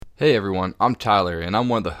Hey everyone, I'm Tyler, and I'm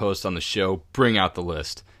one of the hosts on the show Bring Out the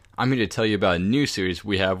List. I'm here to tell you about a new series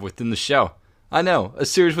we have within the show. I know, a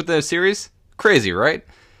series within a series? Crazy, right?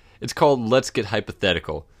 It's called Let's Get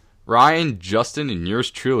Hypothetical. Ryan, Justin, and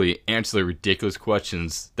yours truly answer the ridiculous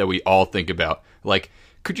questions that we all think about. Like,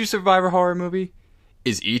 could you survive a horror movie?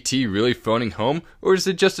 Is E.T. really phoning home, or is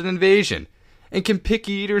it just an invasion? And can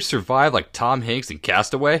picky eaters survive like Tom Hanks in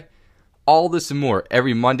Castaway? All this and more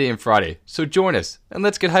every Monday and Friday, so join us and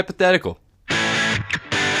let's get hypothetical.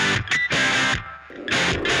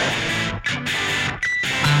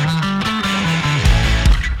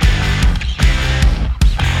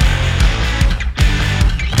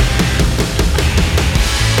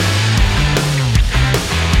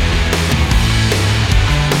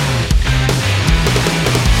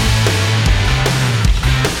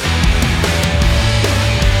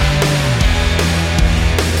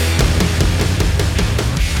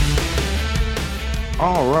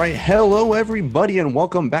 All right, hello everybody, and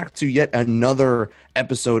welcome back to yet another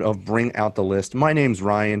episode of Bring Out the List. My name's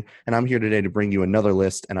Ryan, and I'm here today to bring you another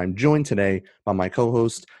list, and I'm joined today by my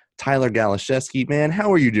co-host, Tyler Galashevsky. Man,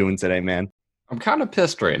 how are you doing today, man? I'm kind of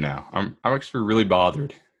pissed right now. I'm actually really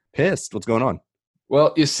bothered. Pissed? What's going on?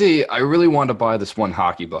 Well, you see, I really wanted to buy this one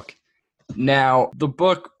hockey book. Now, the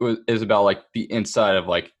book is about like the inside of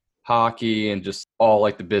like hockey and just all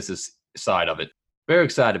like the business side of it. Very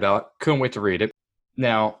excited about it. Couldn't wait to read it.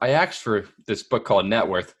 Now, I asked for this book called Net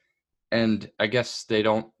Worth, and I guess they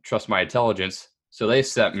don't trust my intelligence, so they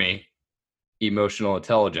sent me Emotional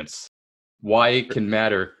Intelligence. Why it can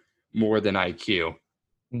matter more than IQ.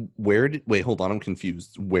 Wait, hold on, I'm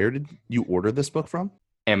confused. Where did you order this book from?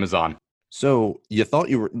 Amazon. So you thought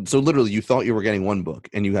you were getting one book,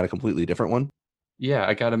 and you got a completely different one? Yeah,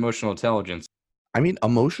 I got Emotional Intelligence. I mean,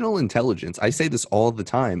 emotional intelligence, I say this all the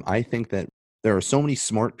time. I think that there are so many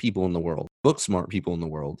smart people in the world, book smart people in the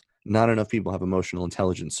world. Not enough people have emotional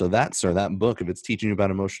intelligence. So that book, if it's teaching you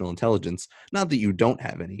about emotional intelligence, not that you don't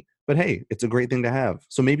have any, but hey, it's a great thing to have.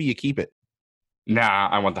 So maybe you keep it. Nah,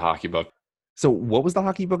 I want the hockey book. So what was the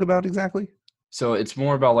hockey book about exactly? So it's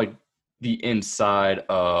more about like the inside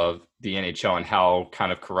of the NHL and how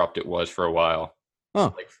kind of corrupt it was for a while.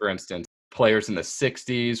 Oh, Like, for instance, players in the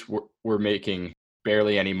 60s were making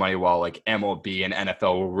barely any money while like MLB and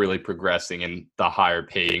NFL were really progressing in the higher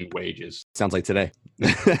paying wages. sounds like today.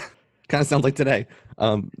 Kind of sounds like today.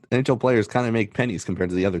 NHL players kind of make pennies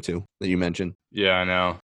compared to the other two that you mentioned. Yeah, I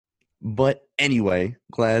know. But anyway,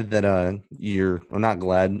 glad that or not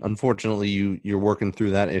glad. Unfortunately, you're working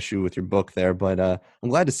through that issue with your book there. But I'm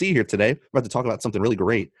glad to see you here today. We're about to talk about something really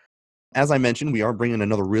great. As I mentioned, we are bringing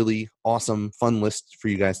another really awesome, fun list for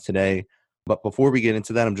you guys today. But before we get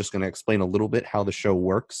into that, I'm just going to explain a little bit how the show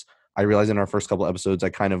works. I realize in our first couple episodes, I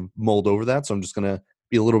kind of mulled over that, so I'm just going to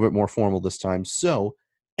be a little bit more formal this time. So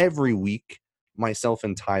every week, myself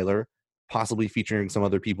and Tyler, possibly featuring some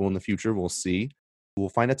other people in the future, we'll see, we'll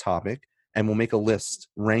find a topic, and we'll make a list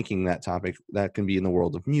ranking that topic. That can be in the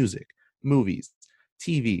world of music, movies,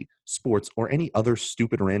 TV, sports, or any other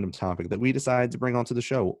stupid random topic that we decide to bring onto the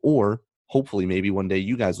show. Or hopefully maybe one day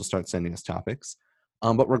you guys will start sending us topics.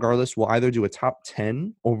 But regardless, we'll either do a top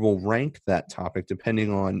 10 or we'll rank that topic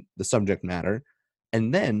depending on the subject matter.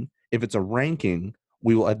 And then if it's a ranking,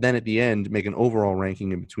 we will then at the end make an overall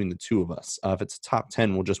ranking in between the two of us. If it's a top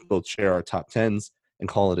 10, we'll just both share our top 10s and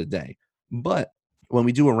call it a day. But when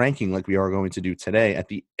we do a ranking like we are going to do today, at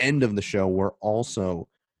the end of the show, we're also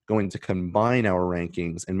going to combine our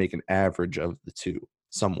rankings and make an average of the two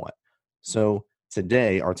somewhat. So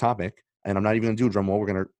today, our topic, and I'm not even going to do a drum roll, we're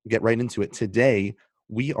going to get right into it. Today,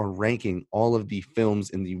 we are ranking all of the films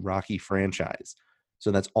in the Rocky franchise.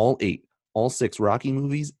 So that's all 6 Rocky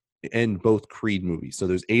movies and both Creed movies. So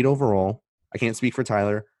there's 8 overall. I can't speak for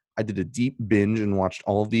Tyler. I did a deep binge and watched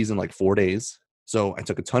all of these in like 4 days. So I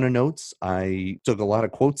took a ton of notes. I took a lot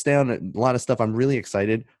of quotes down, a lot of stuff. I'm really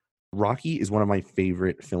excited. Rocky is one of my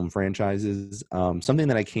favorite film franchises. Something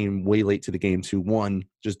that I came way late to the game to. One,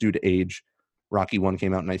 just due to age. Rocky 1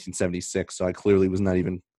 came out in 1976, so I clearly was not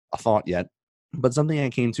even a thought yet. But something I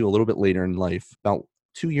came to a little bit later in life, about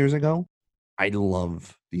 2 years ago. I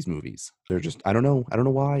love these movies. They're just, I don't know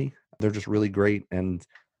why. They're just really great. And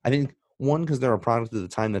I think, one, because they're a product of the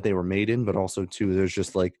time that they were made in, but also, two, there's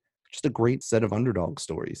just a great set of underdog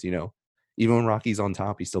stories, you know. Even when Rocky's on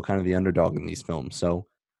top, he's still kind of the underdog in these films. So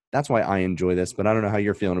that's why I enjoy this. But I don't know how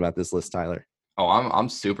you're feeling about this list, Tyler. Oh, I'm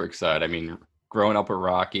super excited. I mean, growing up with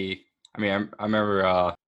Rocky, I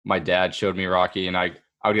remember my dad showed me Rocky, and I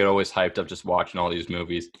would get always hyped up just watching all these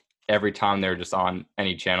movies. Every time they were just on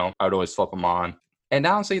any channel, I would always flip them on. And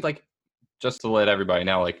honestly, like, just to let everybody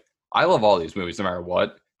know, like, I love all these movies no matter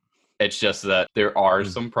what. It's just that there are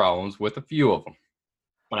Mm. some problems with a few of them,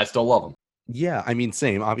 but I still love them. Yeah, I mean,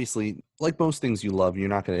 same. Obviously, like most things you love, you're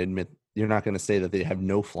not going to say that they have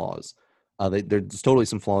no flaws. There's totally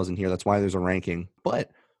some flaws in here. That's why there's a ranking.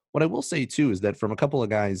 But what I will say too is that from a couple of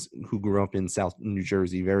guys who grew up in South New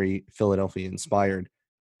Jersey, very Philadelphia inspired,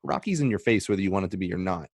 Rocky's in your face whether you want it to be or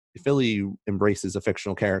not. Philly embraces a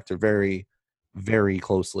fictional character very, very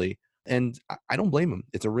closely. And I don't blame him.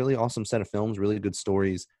 It's a really awesome set of films, really good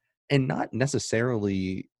stories, and not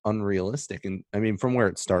necessarily unrealistic. And I mean, from where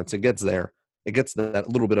it starts, it gets there. It gets to that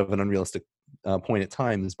little bit of an unrealistic point at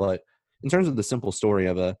times. But in terms of the simple story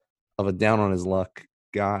of a down on his luck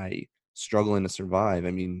guy struggling to survive,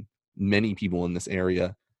 I mean, many people in this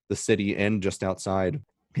area, the city and just outside,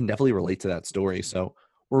 can definitely relate to that story. So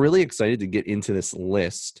we're really excited to get into this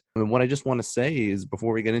list. And what I just want to say is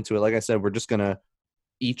before we get into it, like I said, we're just going to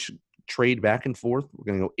each trade back and forth.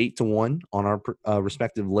 We're going to go 8-1 on our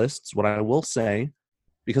respective lists. What I will say,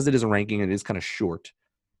 because it is a ranking, it is kind of short.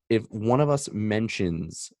 If one of us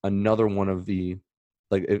mentions another one of the,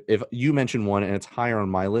 like if you mention one and it's higher on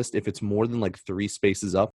my list, if it's more than like 3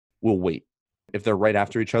 spaces up, we'll wait. If they're right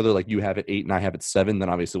after each other, like you have it 8 and I have it 7, then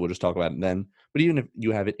obviously we'll just talk about it then. But even if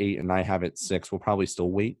you have it 8 and I have it 6, we'll probably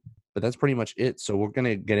still wait. But that's pretty much it. So we're going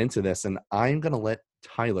to get into this, and I'm going to let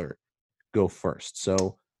Tyler go first.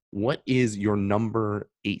 So what is your number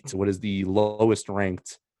 8? What is the lowest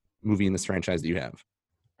ranked movie in this franchise that you have?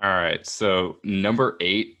 All right, so number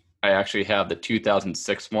 8, I actually have the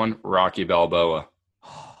 2006 one, Rocky Balboa.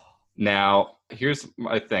 Now, here's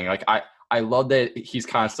my thing. Like, I love that he's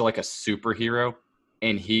kind of still like a superhero,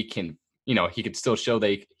 and he can, he can still show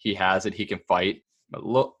that he has it. He can fight. But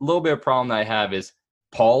little bit of problem that I have is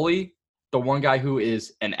Paulie, the one guy who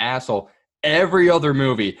is an asshole. Every other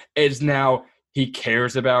movie is now he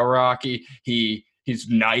cares about Rocky. He's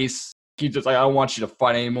nice. He's just like, I don't want you to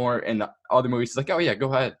fight anymore. And the other movies, he's like, oh yeah,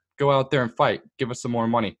 go ahead, go out there and fight. Give us some more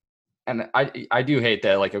money. And I do hate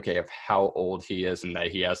that, like, okay, of how old he is and that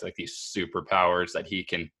he has like these superpowers that he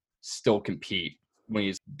can still compete when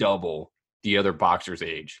he's double the other boxer's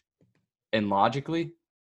age. And logically,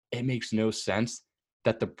 it makes no sense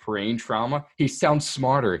that the brain trauma, he sounds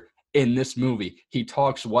smarter in this movie. He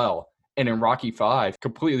talks well. And in Rocky 5,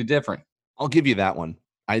 completely different. I'll give you that one.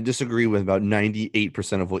 I disagree with about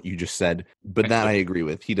 98% of what you just said, but that I agree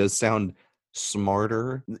with. He does sound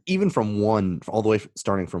smarter, even from 1, all the way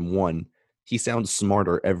starting from 1. He sounds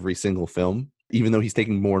smarter every single film, even though he's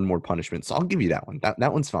taking more and more punishment. So I'll give you that one.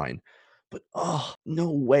 That one's fine. But oh, no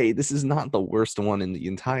way. This is not the worst one in the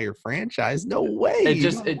entire franchise. No way.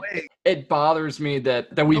 It bothers me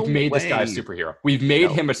that we've made this guy a superhero. We've made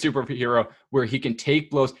him a superhero where he can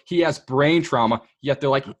take blows. He has brain trauma, yet they're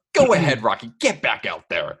like, go ahead, Rocky, get back out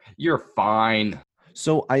there. You're fine.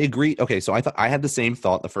 So I agree. Okay, so I thought I had the same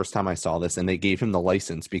thought the first time I saw this, and they gave him the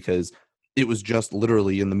license because it was just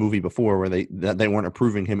literally in the movie before where they weren't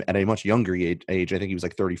approving him at a much younger age. I think he was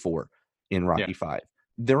like 34 in Rocky 5.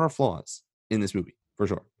 There are flaws in this movie for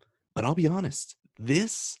sure, but I'll be honest,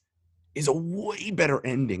 this is a way better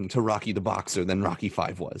ending to Rocky the Boxer than Rocky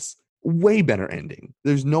 5 was. Way better ending.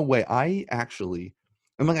 There's no way.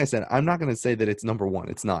 And like I said, I'm not going to say that it's number 1.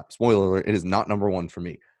 It's not. Spoiler alert, it is not number 1 for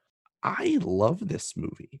me. I love this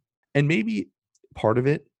movie. And maybe part of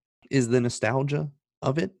it is the nostalgia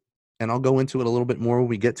of it. And I'll go into it a little bit more when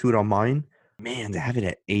we get to it on mine. Man, to have it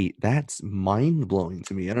at 8, that's mind-blowing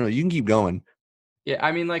to me. I don't know. You can keep going. Yeah,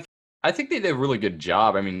 I mean, like, I think they did a really good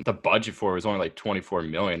job. I mean, the budget for it was only like 24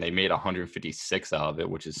 million. They made 156 out of it,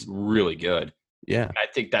 which is really good. Yeah. And I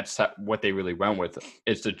think that's what they really went with,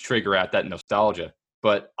 is to trigger at that nostalgia.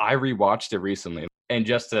 But I rewatched it recently, and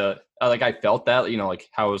just I felt that, like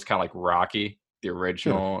how it was kind of like Rocky, the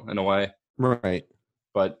original, in a way. Right.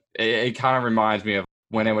 But it kind of reminds me of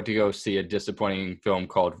when I went to go see a disappointing film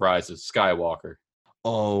called Rise of Skywalker.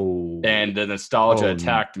 Oh. And the nostalgia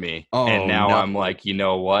attacked me. And now I'm like, you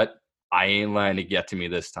know what? I ain't letting it get to me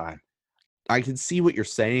this time. I can see what you're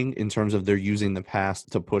saying in terms of they're using the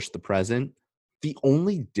past to push the present. The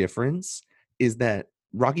only difference is that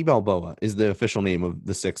Rocky Balboa is the official name of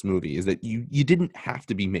the 6th movie, is that you didn't have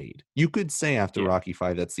to be made. You could say after Rocky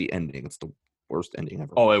 5, that's the ending. It's the worst ending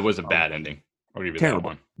ever. Oh, it was a bad ending. I'll give you terrible. That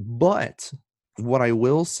one. But what I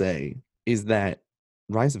will say is that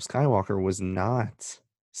Rise of Skywalker was not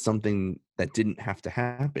something that didn't have to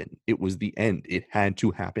happen. It was the end. It had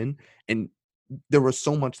to happen. And there was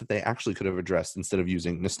so much that they actually could have addressed instead of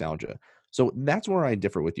using nostalgia. So that's where I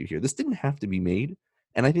differ with you here. This didn't have to be made.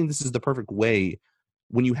 And I think this is the perfect way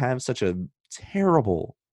when you have such a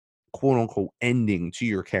terrible, quote unquote, ending to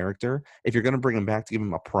your character. If you're going to bring him back to give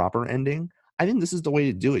him a proper ending, I think this is the way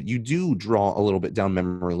to do it. You do draw a little bit down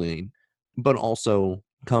memory lane, but also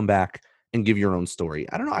come back and give your own story.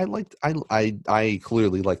 I don't know. I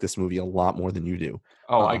clearly like this movie a lot more than you do.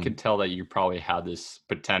 Oh, I could tell that you probably had this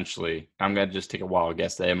potentially. I'm gonna just take a wild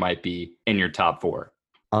guess that it might be in your top four.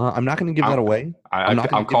 I'm not going to give that away. I'm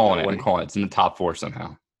calling it. I'm calling it. It's in the top four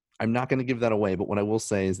somehow. I'm not going to give that away, but what I will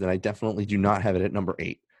say is that I definitely do not have it at number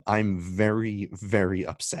 8. I'm very, very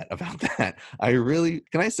upset about that.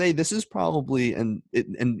 Can I say this is probably, and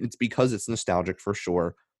it's because it's nostalgic for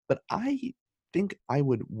sure, but I think I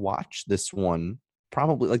would watch this one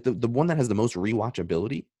probably, like the one that has the most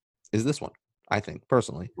rewatchability is this one, I think,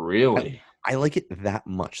 personally. Really? I like it that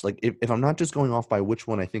much. Like if I'm not just going off by which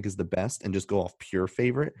one I think is the best and just go off pure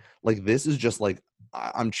favorite, like this is just like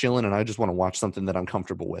I'm chilling and I just want to watch something that I'm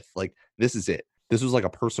comfortable with. Like this is it. This was like a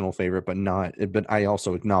personal favorite, but I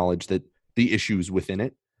also acknowledge that the issues within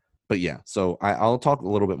it. But yeah, so I'll talk a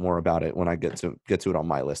little bit more about it when I get to it on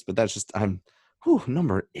my list. But that's just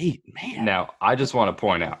number 8, man. Now I just want to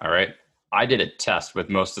point out, all right, I did a test with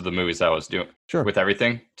most of the movies I was doing, with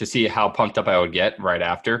everything, to see how pumped up I would get right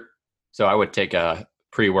after. So I would take a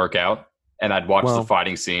pre-workout and I'd watch the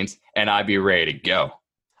fighting scenes and I'd be ready to go.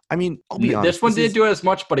 I mean, I'll be honest. This one didn't do it as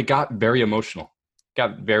much, but it got very emotional.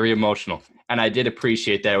 And I did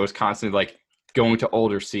appreciate that it was constantly like going to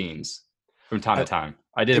older scenes from time to time.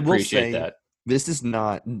 I did appreciate that. This is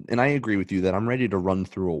not, and I agree with you that I'm ready to run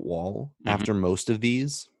through a wall after most of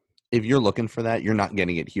these. If you're looking for that, you're not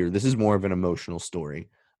getting it here. This is more of an emotional story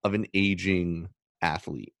of an aging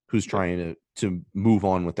athlete who's trying to move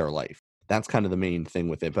on with their life. That's kind of the main thing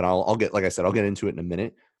with it. But I'll get, like I said, I'll get into it in a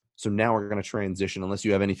minute. So now we're going to transition, unless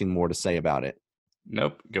you have anything more to say about it.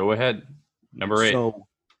 Nope. Go ahead. Number 8. So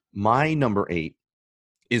my number 8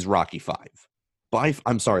 is Rocky 5.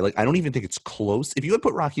 I'm sorry, like I don't even think it's close. If you had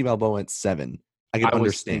put Rocky Balboa at 7, I could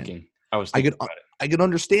understand. I could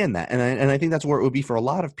understand that, and I think that's where it would be for a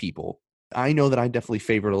lot of people. I know that I definitely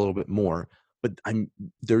favor it a little bit more, but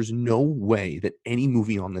there's no way that any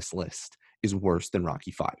movie on this list is worse than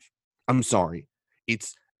Rocky 5. I'm sorry.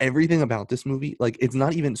 It's everything about this movie. Like it's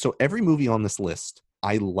not even so every movie on this list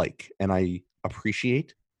I like and I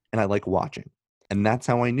appreciate and I like watching. And that's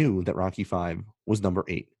how I knew that Rocky 5 was number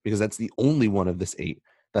 8, because that's the only one of this 8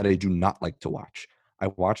 that I do not like to watch. I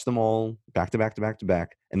watched them all back to back to back to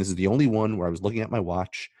back, and this is the only one where I was looking at my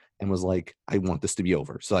watch and was like, I want this to be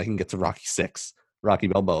over so I can get to Rocky 6, Rocky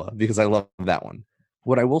Balboa, because I love that one.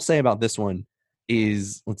 What I will say about this one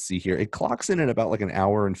is, let's see here, it clocks in at about like an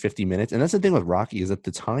hour and 50 minutes. And that's the thing with Rocky, is that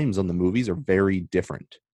the times on the movies are very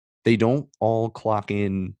different. They don't all clock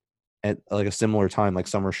in at like a similar time, like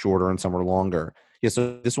some are shorter and some are longer. Yeah,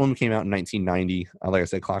 so this one came out in 1990. Like I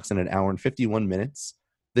said, clocks in an hour and 51 minutes.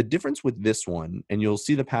 The difference with this one, and you'll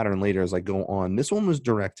see the pattern later as I go on, this one was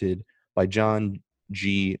directed by John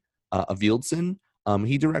G. Avildsen.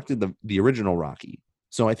 He directed the original Rocky.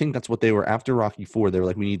 So I think that's what they were after Rocky 4. They were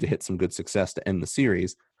like, we need to hit some good success to end the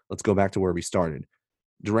series. Let's go back to where we started.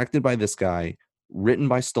 Directed by this guy, written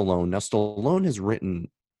by Stallone. Now, Stallone has written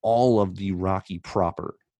all of the Rocky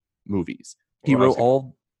proper movies. He wrote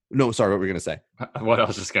all... No, sorry, what were you going to say? What I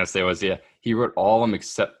was just going to say was, he wrote all of them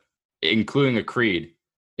including a Creed,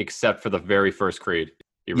 except for the very first Creed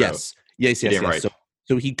he wrote. Yes.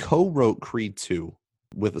 So he co-wrote Creed 2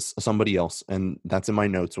 with somebody else, and that's in my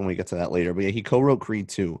notes when we get to that later. But yeah, he co-wrote Creed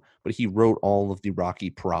 2, but he wrote all of the Rocky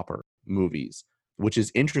proper movies, which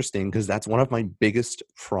is interesting because that's one of my biggest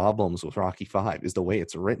problems with Rocky 5 is the way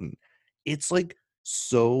it's written. It's like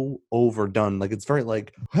so overdone. Like it's very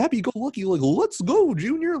like happy-go-lucky, like let's go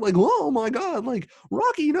Junior, like oh my god, like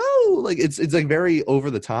Rocky no, like it's like very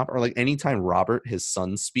over the top. Or like anytime Robert, his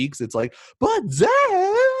son, speaks, it's like, but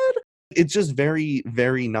Dad, it's just very,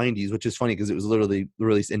 very 90s, which is funny because it was literally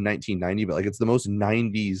released in 1990, but like it's the most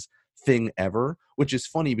 90s thing ever, which is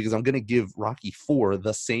funny because I'm going to give Rocky 4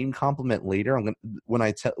 the same compliment later. When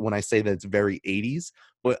I say that it's very 80s,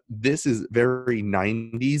 but this is very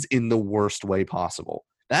 90s in the worst way possible.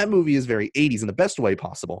 That movie is very 80s in the best way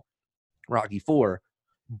possible, Rocky 4,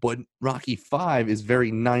 but Rocky 5 is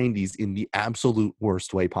very 90s in the absolute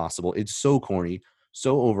worst way possible. It's so corny,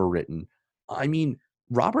 so overwritten. I mean,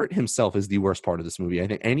 Robert himself is the worst part of this movie. I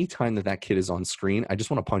think any time that kid is on screen, I just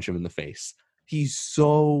want to punch him in the face. He's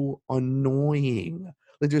so annoying.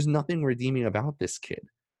 Like, there's nothing redeeming about this kid.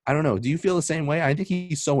 I don't know. Do you feel the same way? I think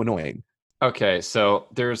he's so annoying. Okay, so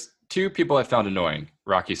there's 2 people I found annoying: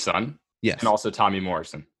 Rocky's son, yes, and also Tommy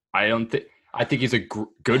Morrison. I think he's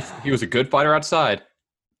he was a good fighter outside,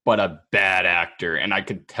 but a bad actor, and I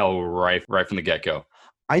could tell right from the get-go.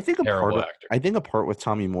 I think a part with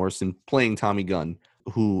Tommy Morrison playing Tommy Gunn,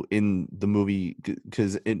 who in the movie,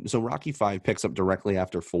 because so Rocky 5 picks up directly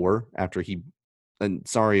after 4, after he, and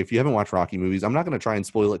sorry if you haven't watched Rocky movies, I'm not going to try and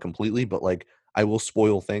spoil it completely, but like I will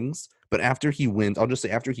spoil things. But after he wins, I'll just say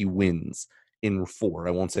after he wins in 4,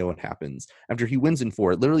 I won't say what happens. After he wins in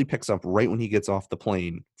 4, it literally picks up right when he gets off the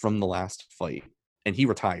plane from the last fight, and he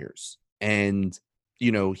retires. And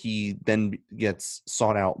he then gets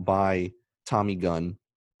sought out by Tommy Gunn,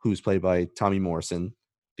 who's played by Tommy Morrison,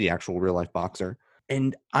 the actual real life boxer.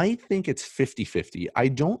 And I think it's 50-50. I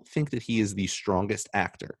don't think that he is the strongest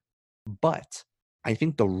actor, but I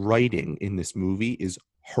think the writing in this movie is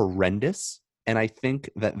horrendous. And I think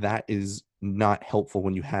that is not helpful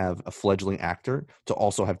when you have a fledgling actor to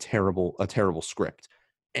also have a terrible script.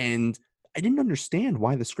 And I didn't understand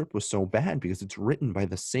why the script was so bad because it's written by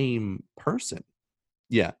the same person.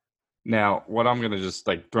 Yeah. Now, what I'm going to just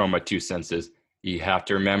like throw my 2 cents is you have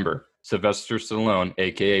to remember Sylvester Stallone,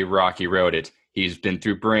 aka Rocky, wrote it. He's been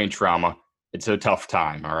through brain trauma. It's a tough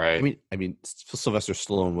time, all right? I mean, Sylvester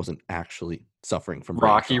Stallone wasn't actually suffering from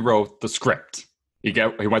Rocky wrote the script. He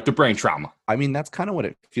went through brain trauma. I mean, that's kind of what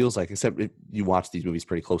it feels like, except you watch these movies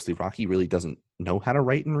pretty closely. Rocky really doesn't know how to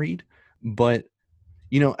write and read. But,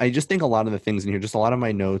 I just think a lot of the things in here, just a lot of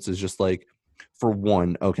my notes is just like, for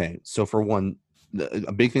one,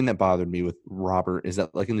 a big thing that bothered me with Robert is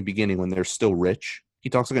that, like, in the beginning when they're still rich, he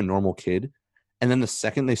talks like a normal kid. And then the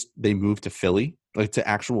second they move to Philly, like to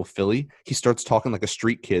actual Philly, he starts talking like a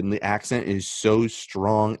street kid, and the accent is so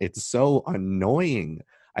strong. It's so annoying.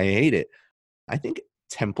 I hate it. I think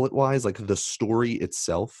template-wise, like the story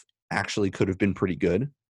itself actually could have been pretty good.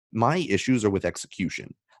 My issues are with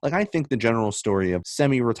execution. Like, I think the general story of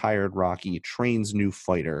semi-retired Rocky trains new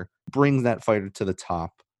fighter, brings that fighter to the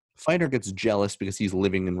top. Fighter gets jealous because he's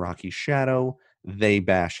living in Rocky's shadow. They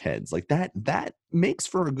bash heads. Like that makes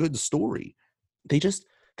for a good story.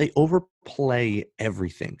 They overplay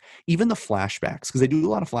everything, even the flashbacks, because they do a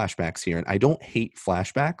lot of flashbacks here. And I don't hate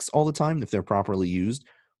flashbacks all the time if they're properly used,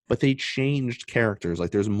 but they changed characters. Like,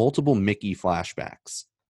 there's multiple Mickey flashbacks,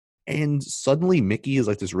 and suddenly Mickey is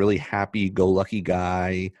like this really happy-go-lucky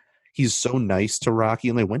guy. He's so nice to Rocky.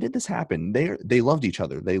 And like, when did this happen? They loved each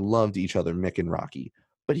other. They loved each other, Mick and Rocky.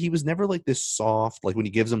 But he was never like this soft, like when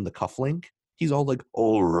he gives him the cufflink, he's all like,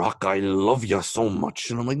 "Oh, Rock, I love you so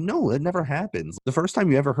much." And I'm like, no, that never happens. The first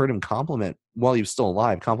time you ever heard him compliment while he was still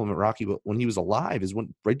alive, compliment Rocky, but when he was alive is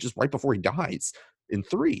right before he dies in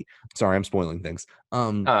 3. Sorry, I'm spoiling things.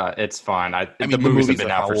 It's fine. I The mean, movies have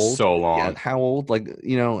been out for so long. Yeah, how old? Like,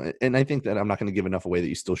 and I think that I'm not going to give enough away that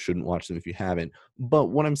you still shouldn't watch them if you haven't. But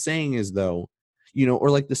what I'm saying is, though,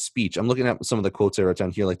 or like the speech. I'm looking at some of the quotes I wrote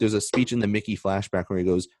down here. Like, there's a speech in the Mickey flashback where he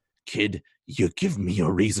goes, "Kid, you give me a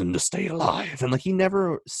reason to stay alive." And like, he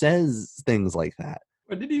never says things like that.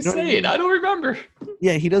 When did he say it? I don't remember.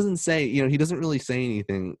 Yeah, he doesn't say, he doesn't really say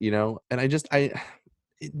anything, and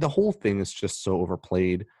the whole thing is just so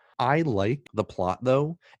overplayed. I like the plot,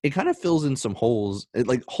 though. It kind of fills in some holes,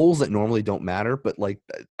 like holes that normally don't matter, but like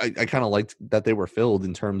I kind of liked that they were filled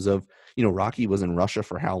in terms of, Rocky was in Russia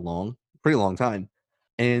for how long? Pretty long time.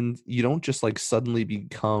 And you don't just like suddenly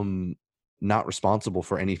become not responsible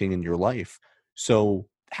for anything in your life. So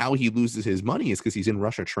how he loses his money is because he's in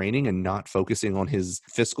Russia training and not focusing on his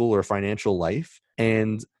fiscal or financial life.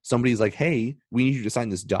 And somebody's like, "Hey, we need you to sign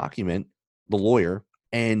this document," the lawyer,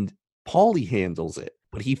 and Paulie handles it.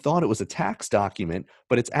 But he thought it was a tax document,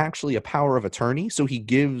 but it's actually a power of attorney. So he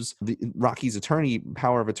gives Rocky's attorney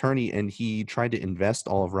power of attorney, and he tried to invest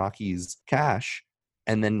all of Rocky's cash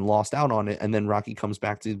and then lost out on it. And then Rocky comes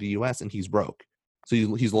back to the US and he's broke. So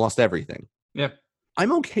he's lost everything. Yeah.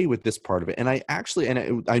 I'm okay with this part of it. And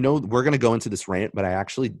I know we're going to go into this rant, but I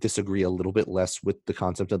actually disagree a little bit less with the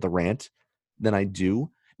concept of the rant than I do.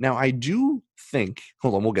 Now, I do think,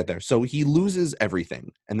 hold on, we'll get there. So he loses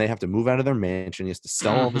everything and they have to move out of their mansion. He has to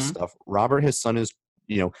sell all this stuff. Robert, his son, is,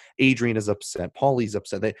 Adrian is upset. Paulie's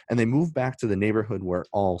upset. And they move back to the neighborhood where it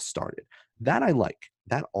all started. That I like.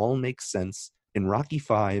 That all makes sense. In Rocky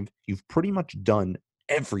 5, you've pretty much done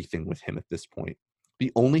everything with him at this point.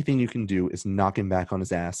 The only thing you can do is knock him back on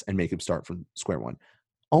his ass and make him start from square one.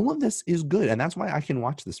 All of this is good. And that's why I can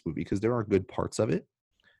watch this movie, because there are good parts of it.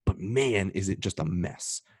 But man, is it just a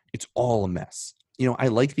mess. It's all a mess. I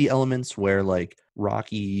like the elements where like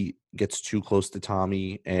Rocky gets too close to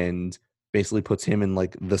Tommy and basically puts him in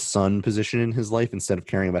like the son position in his life instead of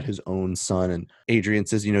caring about his own son. And Adrian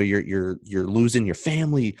says, you're losing your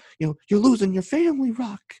family. You're losing your family,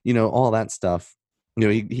 Rock. All that stuff.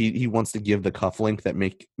 He wants to give the cufflink that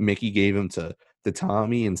Mickey gave him to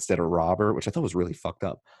Tommy instead of Robert, which I thought was really fucked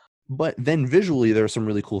up. But then visually, there are some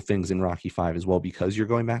really cool things in Rocky 5 as well, because you're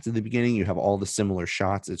going back to the beginning. You have all the similar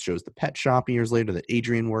shots. It shows the pet shop years later that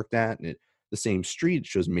Adrian worked at, and the same street. It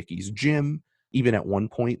shows Mickey's gym. Even at one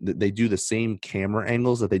point, they do the same camera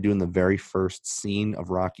angles that they do in the very first scene of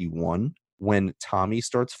Rocky 1 when Tommy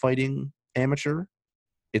starts fighting Amateur.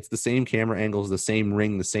 It's the same camera angles, the same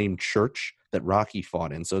ring, the same church that Rocky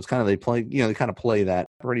fought in. So it's kind of, they kind of play that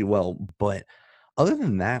pretty well. But other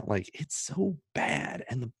than that, like, it's so bad.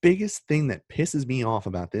 And the biggest thing that pisses me off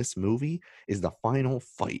about this movie is the final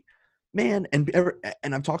fight. Man, and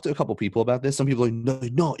I've talked to a couple people about this. Some people are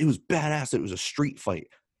like, no, it was badass. It was a street fight.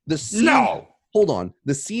 The scene, No. hold on.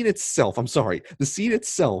 The scene itself, I'm sorry. The scene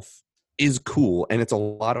itself is cool and it's a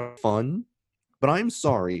lot of fun. But I'm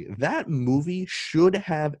sorry, that movie should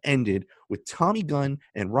have ended with Tommy Gunn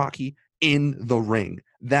and Rocky in the ring.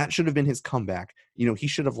 That should have been his comeback. You know, he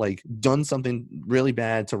should have like done something really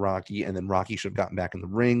bad to Rocky, and then Rocky should have gotten back in the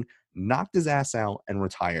ring, knocked his ass out, and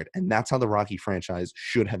retired. And that's how the Rocky franchise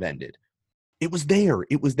should have ended. It was there.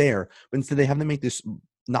 It was there. But instead they have them make this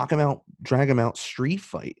knock him out, drag him out street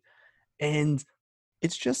fight. And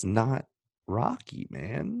it's just not Rocky,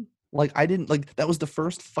 man. Like, I didn't like, that was the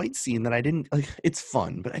first fight scene that I didn't like. It's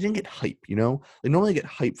fun, but I didn't get hype, you know? They normally get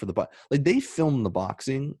hype for like, they film the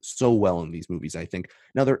boxing so well in these movies, I think.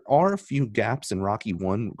 Now there are a few gaps in Rocky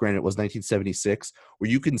 1, granted it was 1976, where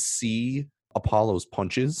you can see Apollo's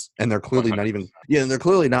punches and they're clearly not even, yeah, and they're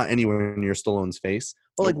clearly not anywhere near Stallone's face.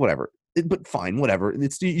 But like, whatever. But fine, whatever.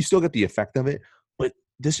 It's, you still get the effect of it, but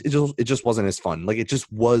it just wasn't as fun. Like, it just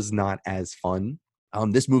was not as fun.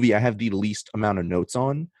 This movie I have the least amount of notes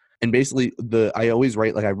on. And basically, I always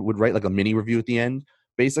write, like, I would write like a mini review at the end.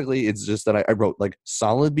 Basically, it's just that I wrote like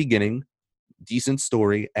solid beginning, decent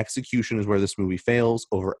story, execution is where this movie fails,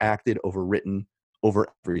 overacted, overwritten, over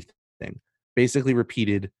everything. Basically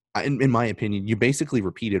repeated, in my opinion, you basically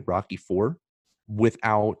repeated Rocky 4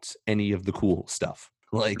 without any of the cool stuff.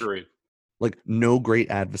 Agreed. Like no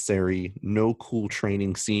great adversary, no cool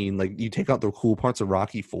training scene. Like, you take out the cool parts of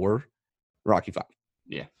Rocky 4, Rocky 5.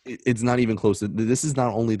 Yeah. It's not even close. This is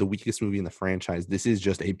not only the weakest movie in the franchise, this is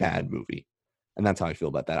just a bad movie. And that's how I feel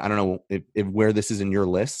about that. I don't know if where this is in your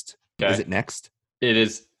list. Okay. Is it next? It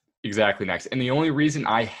is exactly next. And the only reason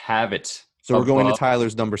I have it. So we're going to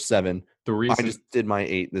Tyler's number 7. The reason I just did my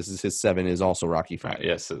 8. This is his 7 is also Rocky 5. Yes.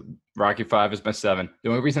 Yeah, so Rocky 5 is my 7. The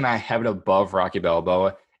only reason I have it above Rocky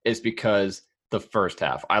Balboa is because the first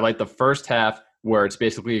half. I like the first half where it's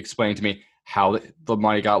basically explained to me how the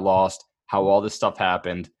money got lost, how all this stuff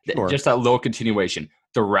happened. Sure. Just that little continuation.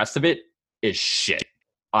 The rest of it is shit.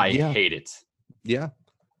 I hate it. Yeah.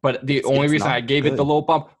 But the only reason I gave it the little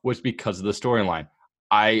bump was because of the storyline.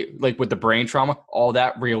 I like with the brain trauma, all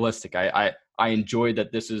that realistic. I enjoyed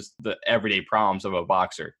that this is the everyday problems of a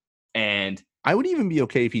boxer. And I would even be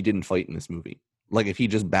okay if he didn't fight in this movie. Like, if he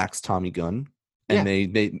just backs Tommy Gunn and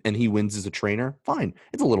and he wins as a trainer, fine.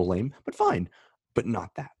 It's a little lame, but fine. But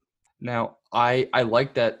not that. Now, I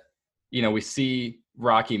like that. You know, we see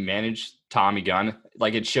Rocky manage Tommy Gunn.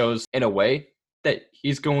 Like, it shows in a way that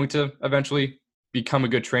he's going to eventually become a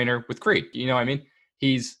good trainer with Creed. You know what I mean?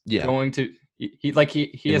 He's going to he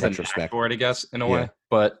has a knack for it, I guess, in a way.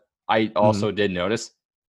 But I also did notice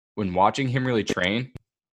when watching him really train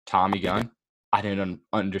Tommy Gunn, I didn't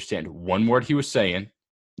understand one word he was saying.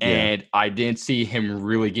 And I didn't see him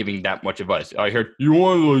really giving that much advice. I heard, you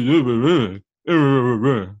want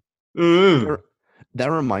to That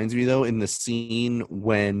reminds me, though, in the scene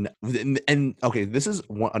when and okay, this is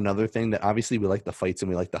another thing that obviously we like the fights and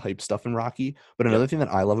we like the hype stuff in Rocky. But another thing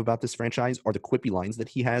that I love about this franchise are the quippy lines that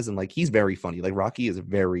he has. And like, he's very funny. Like, Rocky is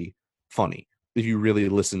very funny if you really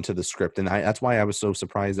listen to the script. And that's why I was so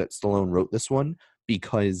surprised that Stallone wrote this one,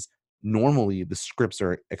 because normally the scripts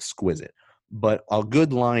are exquisite. But a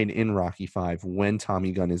good line in Rocky 5 when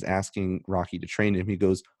Tommy Gunn is asking Rocky to train him, he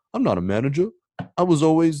goes, "I'm not a manager. I was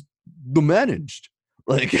always the managed."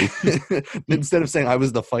 Like, instead of saying I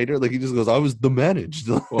was the fighter, like, he just goes, "I was the managed."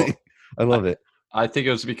 Like, I love it. I think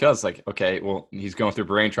it was because, like, okay, well, he's going through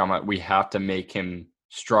brain trauma. We have to make him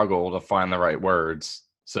struggle to find the right words.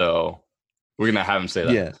 So we're going to have him say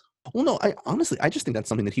that. Yeah. Well, no, I just think that's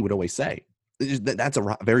something that he would always say. That's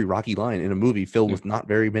a very Rocky line in a movie filled with not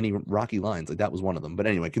very many Rocky lines. Like, that was one of them. But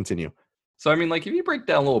anyway, continue. So, I mean, like, if you break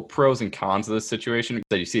down little pros and cons of this situation,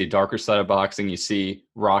 that you see a darker side of boxing, you see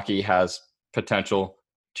Rocky has potential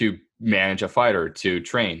to manage a fighter, to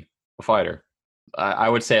train a fighter. I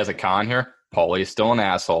would say as a con here, Paulie is still an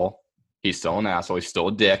asshole. He's still an asshole. He's still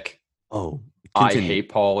a dick. Oh, continue. I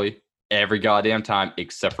hate Paulie every goddamn time,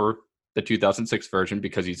 except for the 2006 version,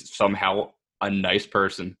 because he's somehow a nice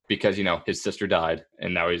person because, you know, his sister died.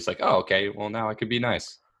 And now he's like, oh, okay, well, now I could be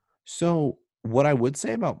nice. So what I would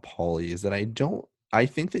say about Paulie is that I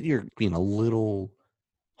think that you're being a little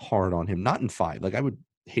hard on him. Not in 5. Like I would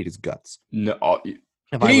hate his guts No,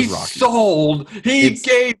 if I he was Rocky. sold. He It's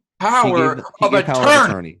gave power of power of attorney.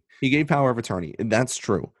 attorney. He gave power of attorney, and that's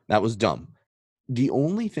true. That was dumb. The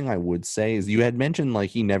only thing I would say is you had mentioned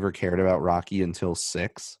like he never cared about Rocky until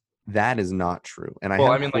 6. That is not true. And I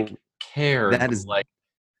Well, have I mean, like cared, that but is like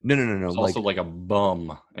no. was Like also like a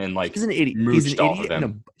bum and like he's an idiot. mooched off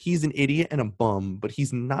of He's an idiot and a bum, but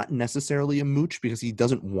he's not necessarily a mooch because he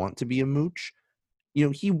doesn't want to be a mooch. You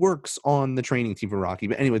know, he works on the training team for Rocky.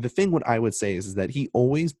 But anyway, the thing what I would say is that he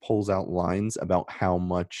always pulls out lines about how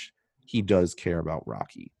much he does care about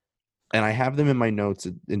Rocky. And I have them in my notes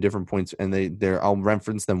in different points, and I'll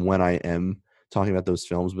reference them when I am talking about those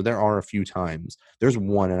films. But there are a few times. There's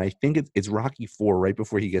one, and I think it's Rocky 4, right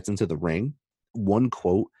before he gets into the ring. One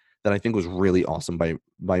quote that I think was really awesome by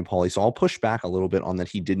Paulie. So I'll push back a little bit on that.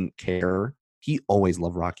 He didn't care. He always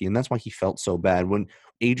loved Rocky, and that's why he felt so bad when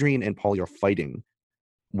Adrian and Paulie are fighting.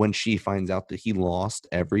 When she finds out that he lost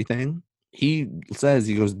everything, he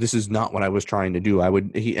goes, "This is not what I was trying to do.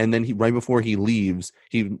 And then right before he leaves,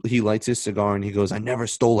 he lights his cigar and he goes, I never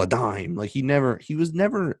stole a dime. Like he was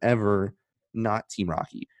never ever not Team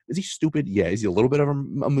Rocky. Is he stupid? Yeah. Is he a little bit of a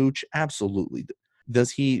mooch? Absolutely.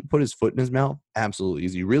 Does he put his foot in his mouth? Absolutely.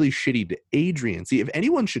 Is he really shitty to Adrian? See, if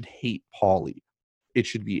anyone should hate Paulie, it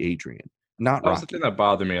should be Adrian, not That was the Rocky. thing that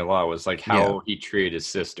bothered me a lot was like how he treated his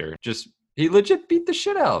sister. Just he legit beat the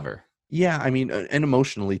shit out of her. Yeah, I mean, and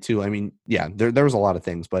emotionally too. I mean, yeah, there was a lot of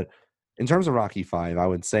things, but in terms of Rocky 5, I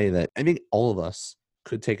would say that I think all of us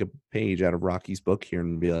could take a page out of Rocky's book here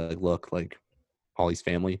and be like, look, like Paulie's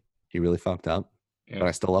family, he really fucked up, but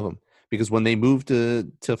I still love him because when they moved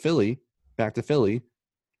to Philly, back to Philly,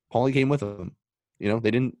 Paulie came with them. You know,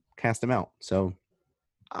 they didn't cast him out. So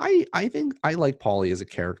I think I like Paulie as a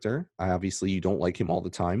character. Obviously, you don't like him all the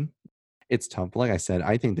time. It's tough. Like I said,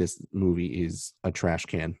 I think this movie is a trash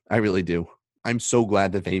can. I really do. I'm so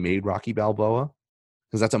glad that they made Rocky Balboa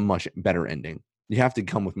because that's a much better ending. You have to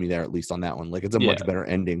come with me there at least on that one. Like it's a much better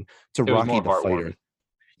ending to Rocky the fighter.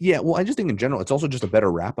 Yeah, well, I just think in general, it's also just a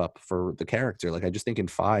better wrap up for the character. Like I just think in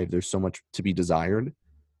 5, there's so much to be desired,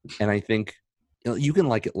 and I think you can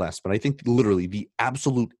like it less, but I think literally the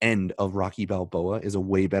absolute end of Rocky Balboa is a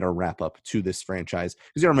way better wrap up to this franchise.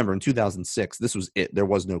 Because you remember in 2006, this was it. There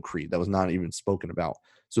was no Creed. That was not even spoken about.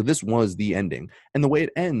 So this was the ending. And the way it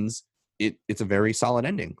ends, it's a very solid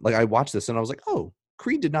ending. Like I watched this and I was like, oh,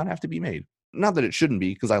 Creed did not have to be made. Not that it shouldn't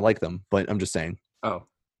be because I like them, but I'm just saying. Oh,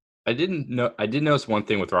 I didn't know. I did notice one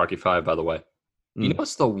thing with Rocky 5, by the way. You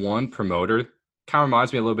notice the one promoter kind of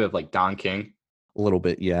reminds me a little bit of like Don King. A little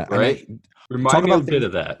bit, yeah. Right? Remind me a bit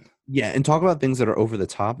of that. Yeah, and talk about things that are over the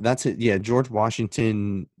top. That's it. Yeah, George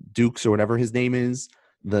Washington Dukes or whatever his name is,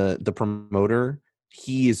 the promoter,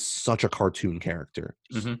 he is such a cartoon character.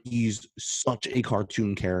 Mm-hmm. He's such a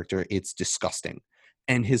cartoon character. It's disgusting.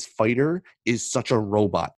 And his fighter is such a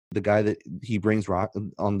robot. The guy that he brings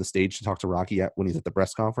on the stage to talk to Rocky when he's at the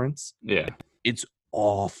press conference. Yeah. It's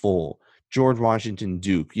awful. George Washington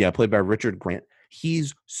Duke, yeah, played by Richard Grant.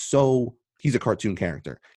 He's a cartoon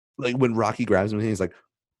character. Like when Rocky grabs him and he's like,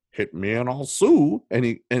 hit me and I'll sue. And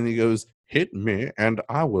he goes, hit me and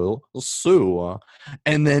I will sue.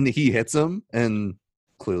 And then he hits him and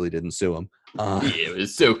clearly didn't sue him. Yeah, it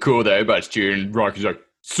was so cool that everybody's cheering. Rocky's like,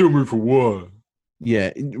 sue me for what?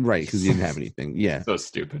 Yeah, right, because he didn't have anything. Yeah. So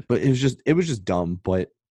stupid. But it was just dumb. But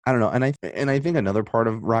I don't know. And I think another part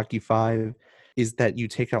of Rocky 5 is that you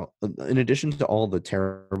take out, in addition to all the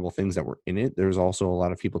terrible things that were in it, there's also a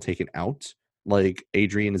lot of people taken out. Like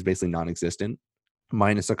Adrian is basically non-existent,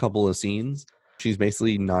 minus a couple of scenes. She's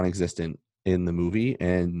basically non-existent in the movie,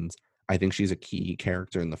 and I think she's a key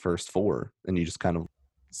character in the first 4. And you just kind of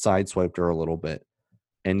sideswiped her a little bit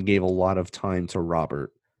and gave a lot of time to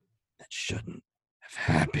Robert that shouldn't have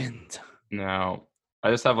happened. Now,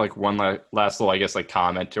 I just have like one last little, I guess, like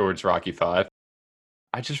comment towards Rocky 5.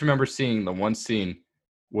 I just remember seeing the one scene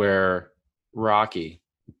where Rocky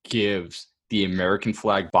gives the American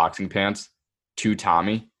flag boxing pants to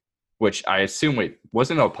Tommy, which I assume,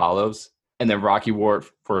 wasn't it Apollo's? And then Rocky wore it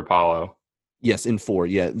for Apollo. Yes, in 4,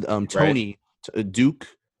 yeah. Tony, right? Duke,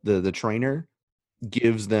 the trainer,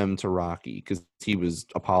 gives them to Rocky because he was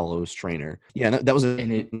Apollo's trainer. Yeah, that was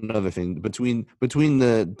another thing between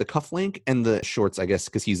the cufflink and the shorts, I guess,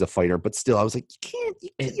 because he's a fighter. But still, I was like,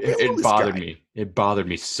 it bothered me. It bothered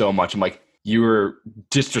me so much. I'm like, you were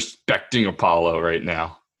disrespecting Apollo right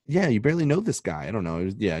now. Yeah, you barely know this guy. I don't know.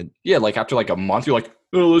 Yeah, like after like a month, you're like,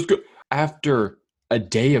 oh, let's go. After a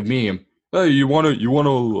day of meeting him, hey, you wanna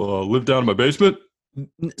live down in my basement?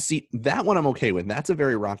 See, that one I'm okay with. That's a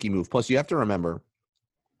very Rocky move. Plus, you have to remember,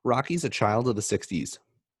 Rocky's a child of the 60s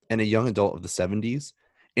and a young adult of the 70s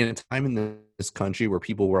in a time in this country where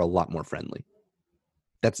people were a lot more friendly.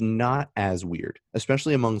 That's not as weird,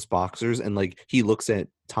 especially amongst boxers. And like he looks at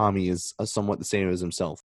Tommy as somewhat the same as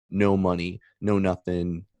himself. No money, no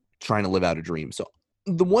nothing, trying to live out a dream. So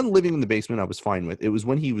the one living in the basement I was fine with. It was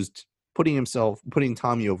when he was putting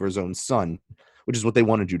Tommy over his own son, which is what they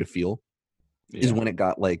wanted you to feel, is when it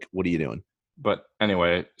got like, what are you doing? But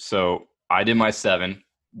anyway, so I did my 7.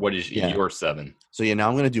 What is Yeah. your 7? So yeah, now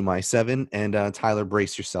I'm going to do my 7. And Tyler,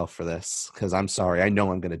 brace yourself for this because I'm sorry. I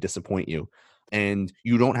know I'm going to disappoint you. And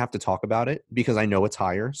you don't have to talk about it because I know it's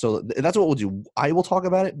higher. So that's what we'll do. I will talk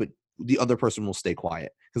about it, but the other person will stay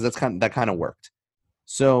quiet because that kind of worked.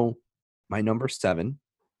 So my number 7.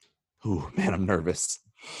 Ooh, man, I'm nervous.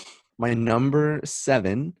 My number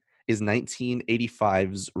 7 is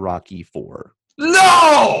 1985's Rocky 4.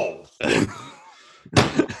 No!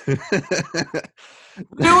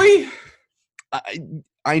 Really?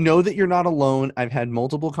 I know that you're not alone. I've had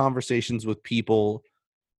multiple conversations with people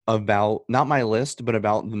about not my list, but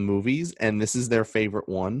about the movies, and this is their favorite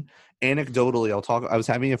one. Anecdotally, I was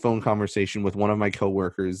having a phone conversation with one of my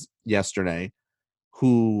coworkers yesterday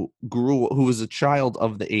who was a child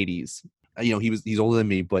of the 80s. He's older than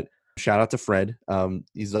me, but shout out to Fred.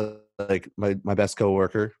 He's like my best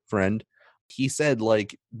coworker friend. He said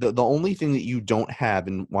like the only thing that you don't have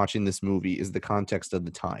in watching this movie is the context of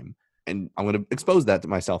the time. And I'm going to expose that to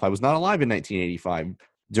myself. I was not alive in 1985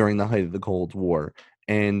 during the height of the Cold War.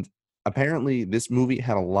 And apparently this movie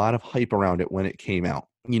had a lot of hype around it when it came out.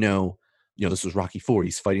 This was Rocky 4.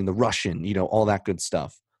 He's fighting the Russian, all that good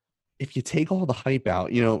stuff. If you take all the hype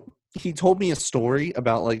out, he told me a story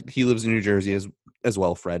about like he lives in New Jersey as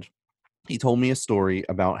well, Fred. He told me a story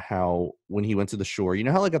about how when he went to the shore, you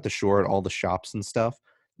know how like at the shore at all the shops and stuff,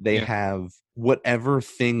 they have whatever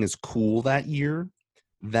thing is cool that year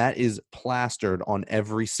that is plastered on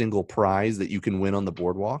every single prize that you can win on the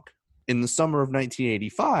boardwalk. In the summer of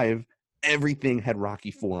 1985, everything had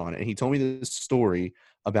Rocky 4 on it. And he told me this story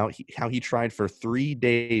about how he tried for 3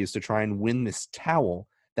 days to try and win this towel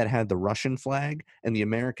that had the Russian flag and the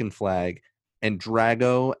American flag and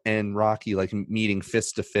Drago and Rocky like meeting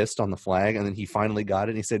fist to fist on the flag. And then he finally got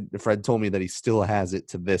it. And he said, Fred told me that he still has it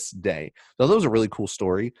to this day. So that was a really cool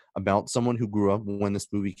story about someone who grew up when this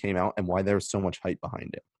movie came out and why there was so much hype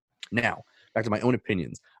behind it. Now, back to my own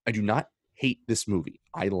opinions. I do not hate this movie.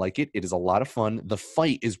 I like it. It is a lot of fun. The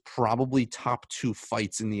fight is probably top 2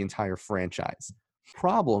 fights in the entire franchise.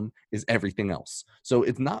 Problem is everything else. So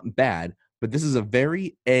it's not bad, but this is a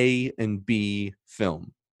very A and B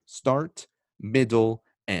film. Start, middle,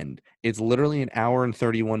 end. It's literally an hour and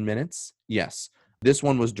 31 minutes. Yes. This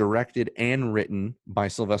one was directed and written by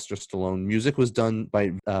Sylvester Stallone. Music was done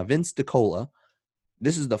by Vince DiCola.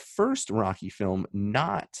 This is the first Rocky film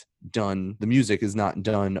the music is not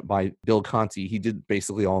done by Bill Conti. He did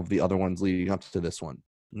basically all of the other ones leading up to this one.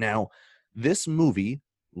 Now, this movie,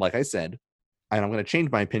 like I said, and I'm going to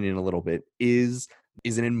change my opinion a little bit, is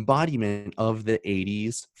an embodiment of the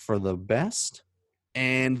 80s for the best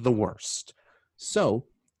and the worst. So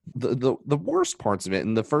the worst parts of it,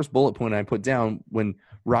 and the first bullet point I put down when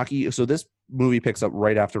so this movie picks up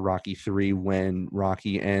right after Rocky 3 when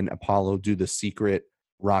Rocky and Apollo do the secret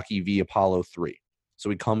Rocky v Apollo 3. So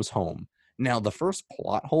he comes home. Now, the first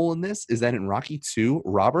plot hole in this is that in Rocky 2,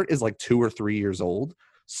 Robert is like 2 or 3 years old.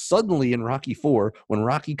 Suddenly in Rocky 4, when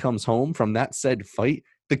Rocky comes home from that said fight,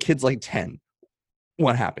 the kid's like 10.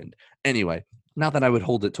 What happened? Anyway, not that I would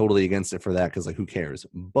hold it totally against it for that because like who cares?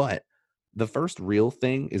 But the first real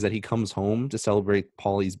thing is that he comes home to celebrate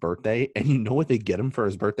Paulie's birthday, and you know what they get him for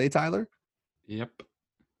his birthday, Tyler? Yep.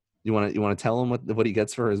 You want to tell him what he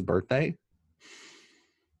gets for his birthday?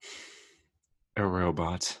 A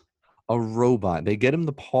robot. A robot. They get him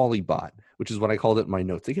the Paulie-bot, which is what I called it in my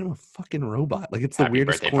notes. They get him a fucking robot. Like it's the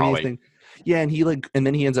weirdest, corniest thing. Yeah, and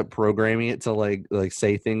then he ends up programming it to like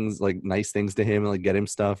say things like nice things to him and like get him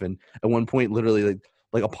stuff. And at one point, literally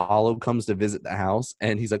like Apollo comes to visit the house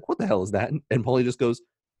and he's like, "What the hell is that?" And Paulie just goes,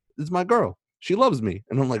 "It's my girl. She loves me."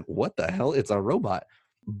 And I'm like, "What the hell? It's a robot."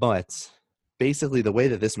 But basically, the way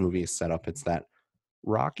that this movie is set up, it's that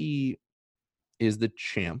Rocky is the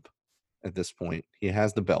champ at this point. He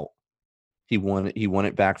has the belt. He won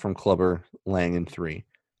it back from Clubber Lang in 3.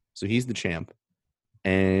 So he's the champ.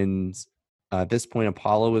 And at this point,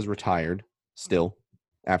 Apollo is retired still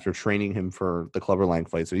after training him for the Clubber Lang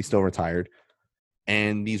fight. So he's still retired.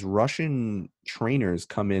 And these Russian trainers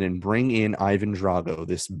come in and bring in Ivan Drago,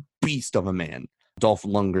 this beast of a man. Dolph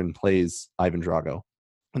Lundgren plays Ivan Drago.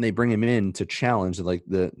 and they bring him in to challenge, like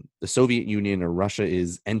the Soviet Union or Russia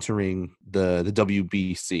is entering the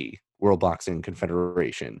WBC, World Boxing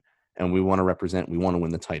Confederation, and we want to represent, we want to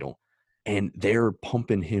win the title. And they're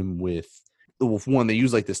pumping him with one, they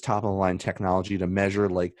use like this top of the line technology to measure,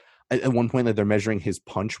 like at one point that they're measuring his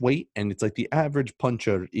punch weight, and it's like the average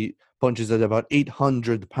puncher punches at about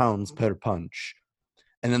 800 pounds per punch.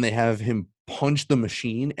 And then they have him punch the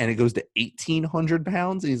machine and it goes to 1,800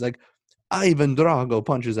 pounds. And he's like, Ivan Drago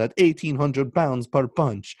punches at 1,800 pounds per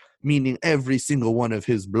punch, meaning every single one of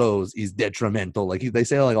his blows is detrimental. Like they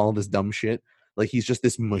say like all this dumb shit. Like he's just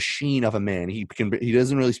this machine of a man. He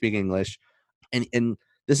doesn't really speak English. And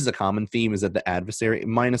this is a common theme, is that the adversary,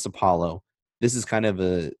 minus Apollo, this is kind of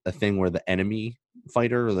a thing where the enemy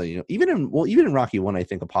fighter, even in Rocky 1, I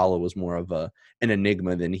think Apollo was more of an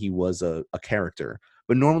enigma than he was a character.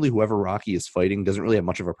 But normally whoever Rocky is fighting doesn't really have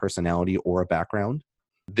much of a personality or a background.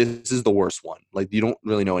 This is the worst one. Like, you don't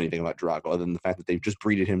really know anything about Drago other than the fact that they've just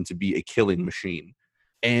breeded him to be a killing machine.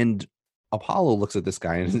 And Apollo looks at this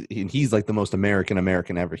guy and he's like the most American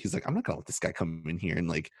ever. He's like, I'm not gonna let this guy come in here and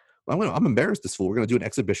like, I'm embarrassed this fool. We're gonna do an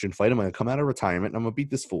exhibition fight. I'm gonna come out of retirement and I'm gonna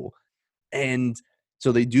beat this fool. And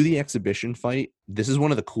so they do the exhibition fight. This is one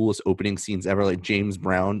of the coolest opening scenes ever. Like James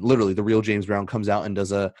Brown, literally the real James Brown, comes out and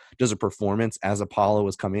does a performance as Apollo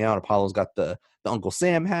is coming out. Apollo's got the Uncle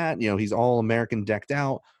Sam hat. He's all American decked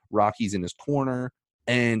out. Rocky's in his corner,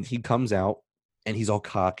 and he comes out and he's all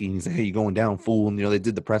cocky. And he's like, "Hey, you going down, fool?" And they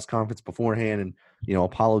did the press conference beforehand, and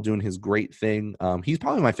Apollo doing his great thing. He's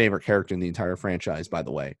probably my favorite character in the entire franchise, by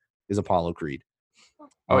the way, is Apollo Creed.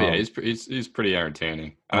 Oh yeah, he's pretty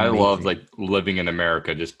entertaining, and amazing. I love like living in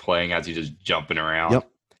America, just playing as he's just jumping around.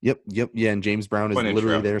 Yep. Yeah, and James Brown is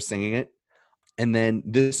literally there singing it. And then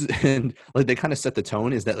and like they kind of set the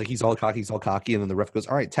tone, is that like he's all cocky, and then the ref goes,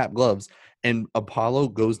 "All right, tap gloves," and Apollo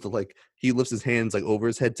goes to like, he lifts his hands like over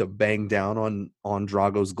his head to bang down on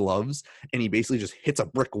Drago's gloves, and he basically just hits a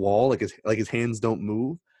brick wall, like his hands don't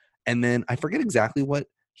move. And then I forget exactly what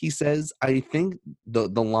he says. I think the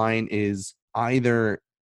line is either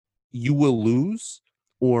 "you will lose"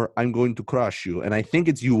 or "I'm going to crush you," and I think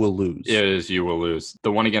it's "you will lose." It is "you will lose."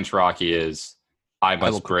 The one against Rocky is I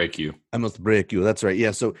must break you. I must break you. That's right.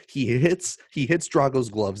 Yeah. So he hits Drago's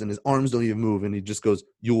gloves and his arms don't even move, and he just goes,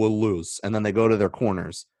 "You will lose." And then they go to their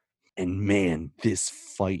corners. And man, this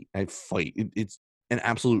fight, it's an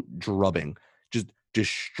absolute drubbing. Just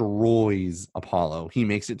destroys Apollo. He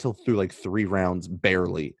makes it through like 3 rounds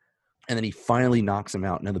barely. And then he finally knocks him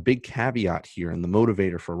out. Now, the big caveat here and the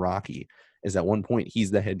motivator for Rocky is at one point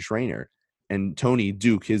he's the head trainer. And Tony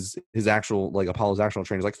Duke, his actual, like Apollo's actual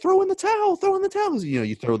trainer, is like, throw in the towel.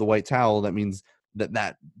 You throw the white towel. That means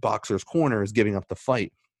that boxer's corner is giving up the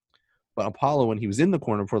fight. But Apollo, when he was in the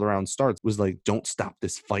corner before the round starts, was like, don't stop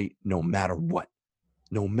this fight no matter what.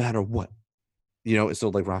 No matter what. So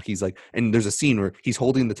like Rocky's like, and there's a scene where he's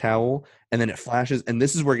holding the towel and then it flashes, and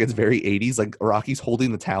this is where it gets very 80s. Like Rocky's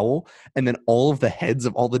holding the towel and then all of the heads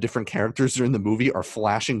of all the different characters in the movie are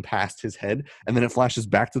flashing past his head, and then it flashes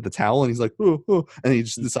back to the towel and he's like, oh, oh, and he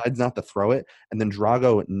just decides not to throw it, and then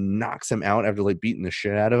Drago knocks him out after like beating the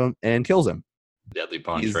shit out of him and kills him. Deadly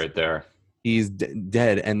punch right there. He's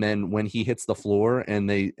dead. And then when he hits the floor and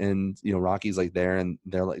Rocky's like there, and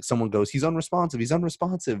they're like, someone goes, he's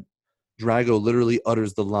unresponsive. Drago literally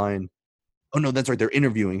utters the line, "Oh no, that's right, they're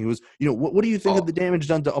interviewing." He was, what do you think of the damage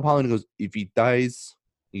done to Apollo? And he goes, "If he dies,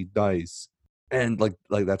 he dies." And like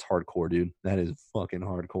that's hardcore, dude. That is fucking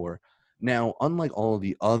hardcore. Now, unlike all of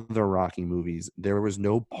the other Rocky movies, there was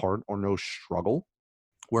no part or no struggle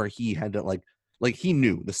where he had to like he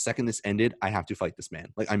knew the second this ended, I have to fight this man.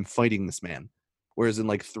 Like, I'm fighting this man. Whereas in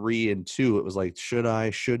like 3 and 2, it was like, should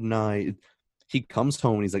I, shouldn't I? He comes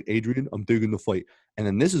home and he's like, "Adrian, I'm taking the fight." And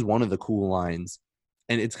then this is one of the cool lines.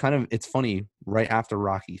 And it's funny, right after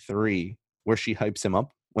Rocky 3, where she hypes him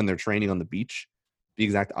up when they're training on the beach, the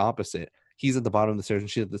exact opposite. He's at the bottom of the stairs and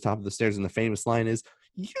she's at the top of the stairs. And the famous line is,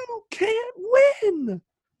 "You can't win."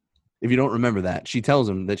 If you don't remember that, she tells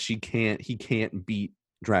him that he can't beat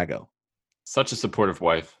Drago. Such a supportive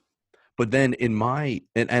wife. But then and I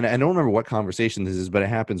don't remember what conversation this is, but it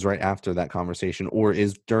happens right after that conversation, or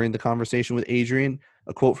is during the conversation with Adrian.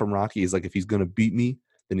 A quote from Rocky is like, "If he's going to beat me,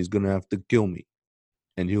 then he's going to have to kill me.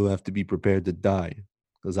 And he'll have to be prepared to die,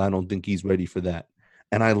 because I don't think he's ready for that."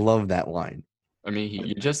 And I love that line. I mean,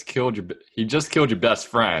 he just killed your best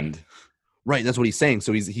friend. Right, that's what he's saying.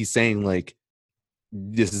 So he's saying like,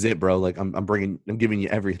 this is it, bro. Like, I'm giving you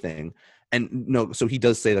everything. And no, so he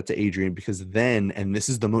does say that to Adrian, because then, and this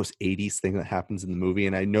is the most 80s thing that happens in the movie,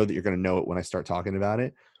 and I know that you're going to know it when I start talking about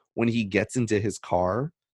it. When he gets into his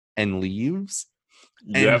car and leaves,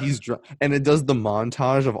 And Yep. and it does the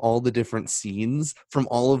montage of all the different scenes from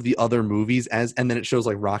all of the other movies and then it shows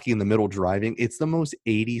like Rocky in the middle driving. It's the most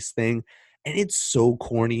 80s thing, and it's so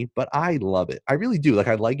corny, but I love it. I really do. Like,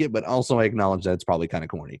 I like it, but also I acknowledge that it's probably kind of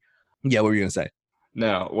corny. Yeah, what were you gonna say?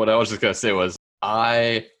 No, what I was just gonna say was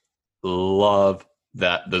I love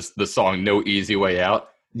that the song "No Easy Way Out."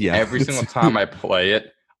 Yeah, Every single time I play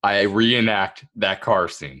it, I reenact that car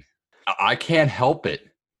scene. I can't help it.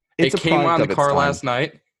 it's It a came product on the of its car time. last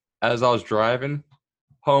night as I was driving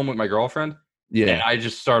home with my girlfriend, and Yeah. I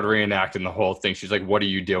just started reenacting the whole thing. She's like, "What are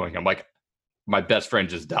you doing?" I'm like, "My best friend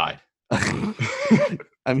just died."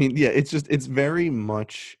 I mean, yeah, it's very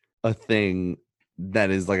much a thing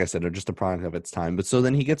that is, like I said, just a product of its time. But so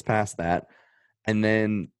then he gets past that, and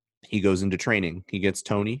then he goes into training. He gets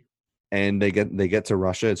Tony, and they get to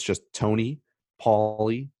Russia. It's just Tony,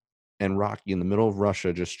 Paulie, and Rocky in the middle of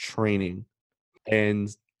Russia just training.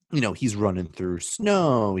 And he's running through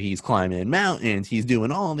snow, he's climbing mountains, he's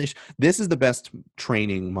doing all this. This is the best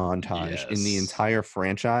training montage in the Yes. entire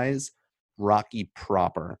franchise. Rocky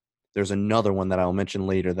proper. There's another one that I'll mention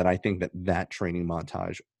later that I think that training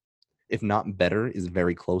montage, if not better, is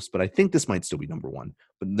very close, but I think this might still be number one.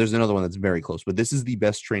 But there's another one that's very close, but this is the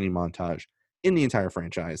best training montage in the entire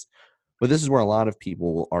franchise. But this is where a lot of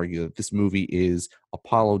people will argue that this movie is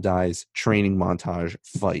Apollo dies training montage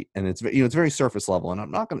fight, and it's it's very surface level, and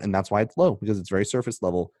I'm not gonna, and that's why it's low, because it's very surface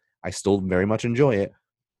level. I still very much enjoy it,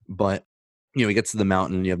 but he gets to the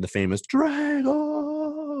mountain, and you have the famous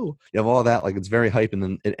Drago. You have all that, like, it's very hype, and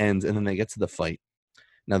then it ends, and then they get to the fight.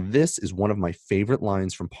 Now, this is one of my favorite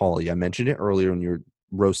lines from Paulie. I mentioned it earlier when you were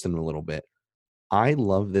roasting a little bit. I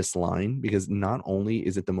love this line because not only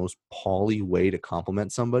is it the most Paulie way to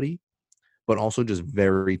compliment somebody, but also just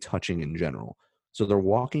very touching in general. So they're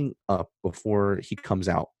walking up before he comes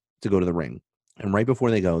out to go to the ring. And right before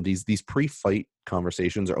they go, these pre-fight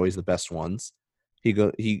conversations are always the best ones. He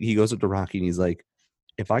goes up to Rocky and he's like,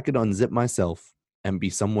 "If I could unzip myself and be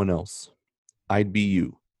someone else, I'd be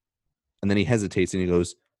you." And then he hesitates and he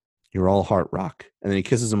goes, "You're all heart, Rock." And then he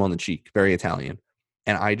kisses him on the cheek, very Italian.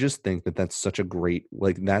 And I just think that that's such a great,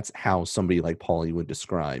 like, that's how somebody like Paulie would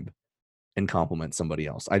describe and compliment somebody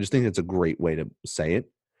else. I just think it's a great way to say it.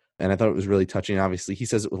 And I thought it was really touching. Obviously, he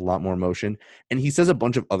says it with a lot more emotion. And he says a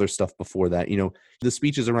bunch of other stuff before that. The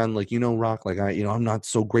speeches around, like, Rock, like, I'm not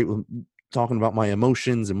so great with talking about my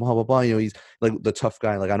emotions and blah, blah, blah. He's like the tough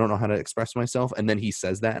guy. Like, I don't know how to express myself. And then he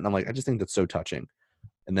says that. And I'm like, I just think that's so touching.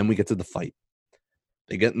 And then we get to the fight.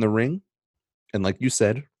 They get in the ring. And like you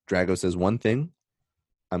said, Drago says one thing: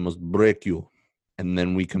 "I must break you." And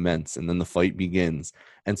then we commence. And then the fight begins.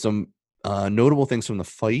 And some notable things from the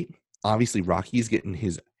fight: obviously Rocky's getting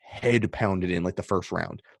his head pounded in like the first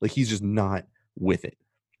round. Like, he's just not with it.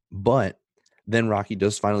 But then Rocky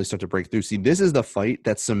does finally start to break through. See, this is the fight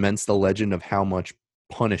that cements the legend of how much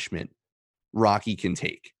punishment Rocky can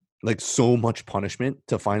take. Like, so much punishment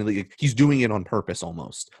to finally, he's doing it on purpose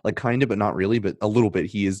almost. Like, kind of, but not really, but a little bit.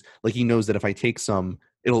 He is, like, he knows that if I take some,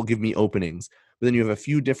 it'll give me openings. But then you have a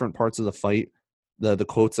few different parts of the fight. The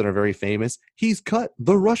quotes that are very famous: "He's cut.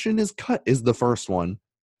 The Russian is cut," is the first one,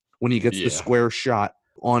 when he gets the square shot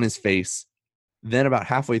on his face. Then about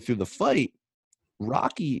halfway through the fight,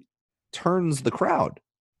 Rocky turns the crowd.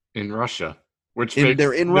 In Russia, which And makes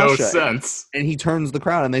they're in no Russia. sense. And he turns the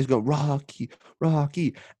crowd and they go, "Rocky,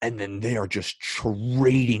 Rocky." And then they are just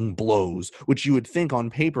trading blows, which you would think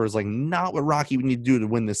on paper is like not what Rocky would need to do to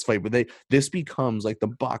win this fight. But this becomes like the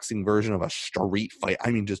boxing version of a street fight.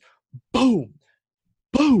 I mean, just boom,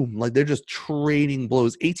 boom. Like, they're just trading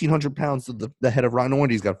blows. 1,800 pounds to the head of Rocky. No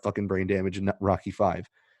wonder he's got fucking brain damage in Rocky 5.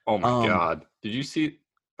 Oh my God. Did you see,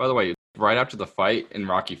 by the way, right after the fight in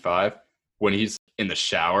Rocky 5, when he's in the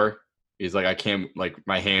shower, he's like, I can't, like,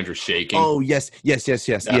 my hands are shaking. Oh, yes. Yeah.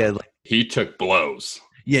 He took blows.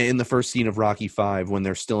 Yeah, in the first scene of Rocky 5 when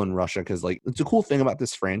they're still in Russia, because, like, it's a cool thing about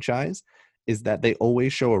this franchise is that they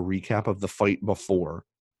always show a recap of the fight before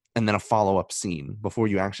and then a follow-up scene before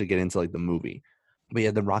you actually get into, like, the movie. But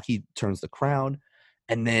yeah, then Rocky turns the crowd,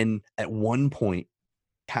 and then at one point,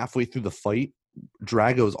 halfway through the fight,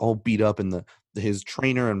 Drago's all beat up, and his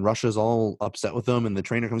trainer in Russia's all upset with him, and the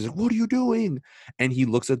trainer comes like, "What are you doing?" And he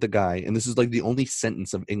looks at the guy, and this is like the only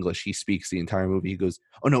sentence of English he speaks the entire movie. He goes,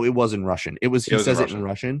 "Oh no, it was in Russian. He says it in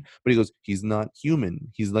Russian, but he goes, "He's not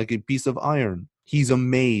human. He's like a piece of iron." He's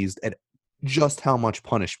amazed at just how much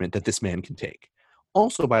punishment that this man can take.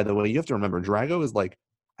 Also, by the way, you have to remember, Drago is like,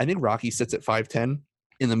 I think Rocky sits at 5'10"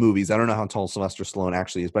 in the movies. I don't know how tall Sylvester Stallone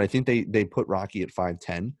actually is, but I think they put Rocky at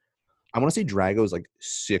 5'10". I want to say Drago is like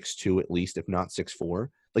 6'2" at least, if not 6'4".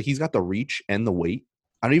 Like, he's got the reach and the weight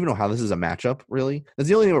I don't even know how this is a matchup, really. That's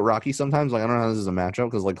the only thing with Rocky sometimes. Like, I don't know how this is a matchup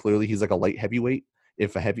because, like, clearly he's like a light heavyweight,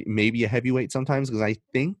 maybe a heavyweight sometimes. Because I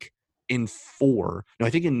think I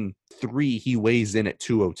think in 3, he weighs in at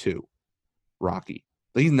 202, Rocky.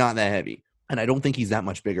 But he's not that heavy. And I don't think he's that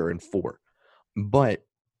much bigger in 4. But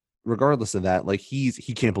regardless of that, like, he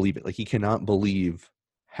can't believe it. Like, he cannot believe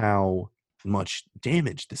how much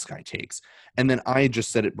damage this guy takes. And then I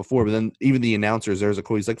just said it before, but then even the announcers, there's a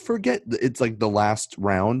quote, he's like, it's like the last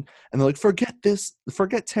round, and they're like, forget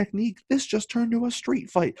technique, this just turned to a street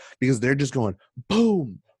fight, because they're just going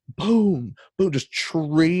boom, boom, boom, just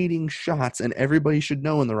trading shots. And everybody should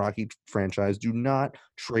know in the Rocky franchise, do not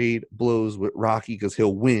trade blows with Rocky, because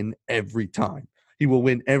he'll win every time. He will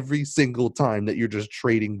win every single time that you're just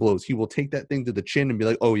trading blows. He will take that thing to the chin and be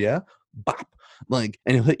like, oh yeah, bop, like,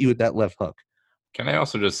 and he'll hit you with that left hook. Can I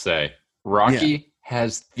also just say, Rocky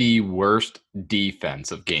has the worst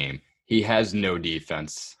defensive game. He has no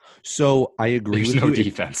defense. So I agree There's with no you.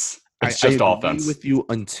 defense. It's just I offense. agree with you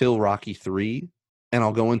until Rocky 3, and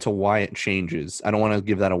I'll go into why it changes. I don't want to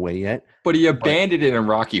give that away yet. But he abandoned it in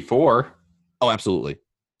Rocky 4. Oh, absolutely.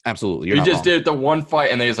 Absolutely. He just did it the one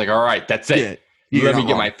fight, and then he's like, all right, that's it. Let me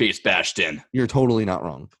get my face bashed in. You're totally not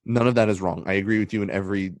wrong. None of that is wrong. I agree with you in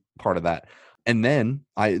every part of that. And then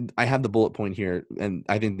I have the bullet point here, and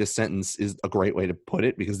I think this sentence is a great way to put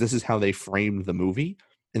it, because this is how they framed the movie.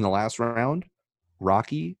 In the last round,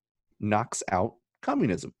 Rocky knocks out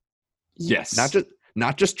communism. Yes.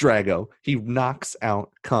 Not just Drago. He knocks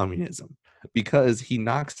out communism, because he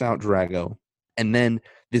knocks out Drago. And then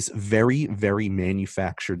this very, very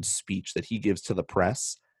manufactured speech that he gives to the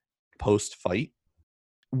press post-fight.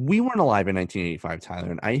 We weren't alive in 1985, Tyler,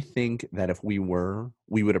 and I think that if we were,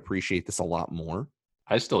 we would appreciate this a lot more.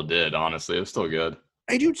 I still did, honestly. It was still good.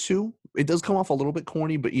 I do too. It does come off a little bit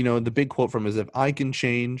corny, but, you know, the big quote from him is, if I can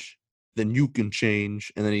change, then you can change.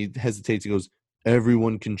 And then he hesitates. He goes,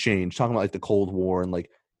 everyone can change. Talking about like the Cold War and like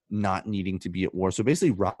not needing to be at war. So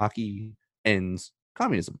basically Rocky ends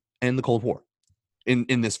communism and the Cold War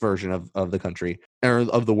in this version of the country, or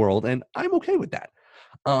of the world. And I'm okay with that.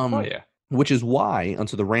 Oh, yeah. Which is why,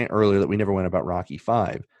 onto the rant earlier that we never went about Rocky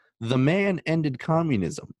 5, the man ended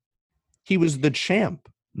communism. He was the champ.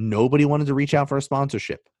 Nobody wanted to reach out for a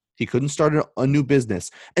sponsorship. He couldn't start a new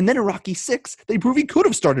business. And then in Rocky 6, they prove he could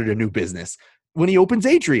have started a new business when he opens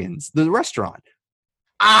Adrian's, the restaurant.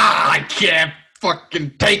 I can't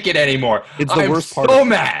fucking take it anymore. It's the worst part. I'm so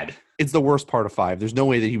mad. It's the worst part of 5. There's no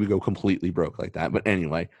way that he would go completely broke like that. But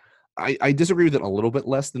anyway, I disagree with it a little bit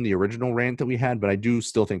less than the original rant that we had, but I do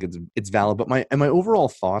still think it's valid. But my overall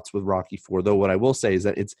thoughts with Rocky 4, though, what I will say is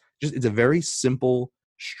that it's a very simple,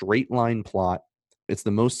 straight line plot. It's the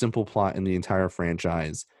most simple plot in the entire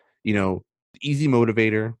franchise. You know, easy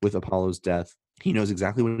motivator with Apollo's death. He knows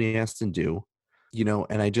exactly what he has to do. You know,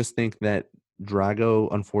 and I just think that Drago,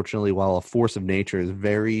 unfortunately, while a force of nature, is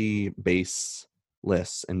very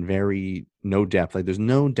baseless and very no depth. Like, there's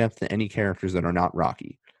no depth to any characters that are not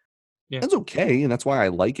Rocky. Yeah. That's okay, and that's why I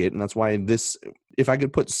like it, and that's why this, if I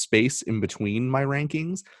could put space in between my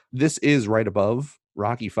rankings, this is right above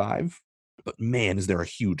Rocky 5, but man, is there a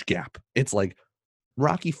huge gap. It's like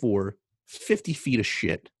Rocky 4, 50 feet of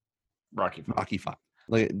shit. Rocky 5.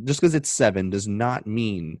 Like, just because it's 7 does not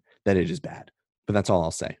mean that it is bad, but that's all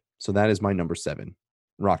I'll say. So that is my number 7,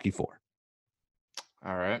 Rocky 4.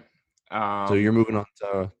 All right. So you're moving on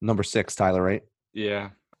to number 6, Tyler, right? Yeah.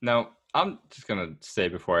 No, I'm just going to say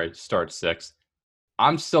before I start 6,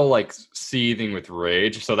 I'm still like seething with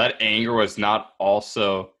rage. So that anger was not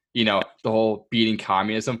also, you know, the whole beating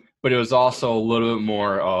communism, but it was also a little bit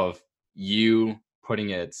more of you putting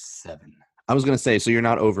it at 7. I was going to say, so you're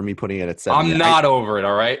not over me putting it at 7. I'm not over it,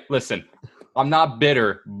 all right? Listen, I'm not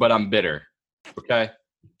bitter, but I'm bitter, okay?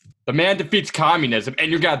 The man defeats communism,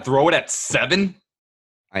 and you're going to throw it at 7?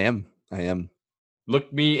 I am.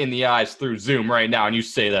 Look me in the eyes through Zoom right now, and you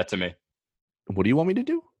say that to me. What do you want me to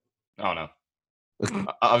do? Oh, no.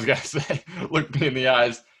 I was going to say, look me in the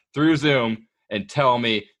eyes through Zoom and tell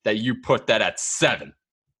me that you put that at 7.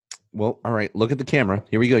 Well, all right. Look at the camera.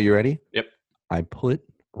 Here we go. You ready? Yep. I put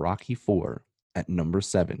Rocky 4 at number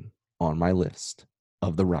 7 on my list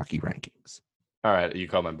of the Rocky rankings. All right. You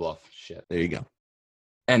call my bluff. Shit. There you go.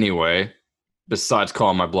 Anyway, besides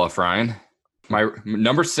calling my bluff, Ryan, my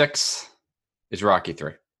number 6 is Rocky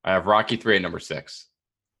 3. I have Rocky 3 at number 6.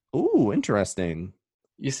 Ooh, interesting.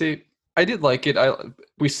 You see, I did like it.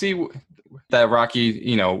 We see that Rocky,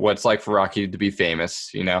 you know, what it's like for Rocky to be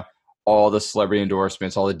famous, you know, all the celebrity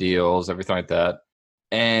endorsements, all the deals, everything like that.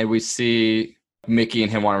 And we see Mickey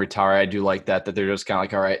and him want to retire. I do like that they're just kind of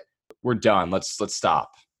like, all right, we're done. Let's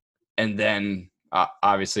stop. And then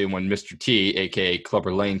obviously when Mr. T, aka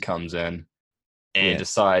Clubber Lang, comes in and Yeah.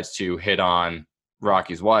 decides to hit on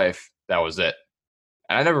Rocky's wife, that was it.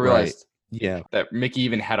 And I never Right. realized Yeah. that Mickey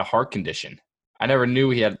even had a heart condition. I never knew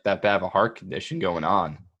he had that bad of a heart condition going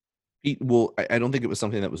on. I don't think it was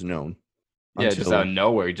something that was known. Yeah, just out of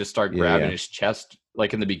nowhere, he just started grabbing his chest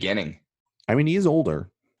like in the beginning. I mean, he is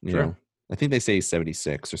older, you Sure. know. I think they say he's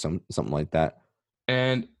 76 or something like that.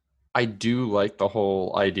 And I do like the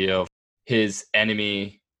whole idea of his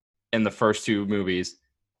enemy in the first two movies,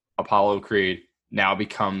 Apollo Creed, now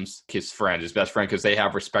becomes his friend, his best friend, because they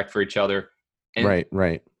have respect for each other. And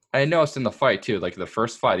Right. I noticed in the fight too, like the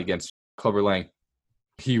first fight against Clubber Lang,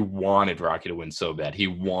 he wanted Rocky to win so bad.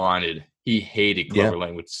 He hated Clubber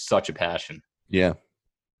Lang with such a passion. Yeah.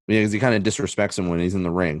 Because he kind of disrespects him when he's in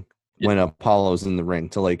the ring. Yeah. When Apollo's in the ring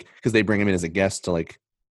to because they bring him in as a guest to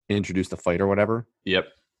introduce the fight or whatever. Yep.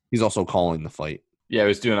 He's also calling the fight. Yeah, he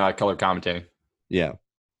was doing color commentating. Yeah.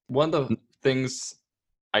 One of the things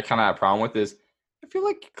I kind of had a problem with is I feel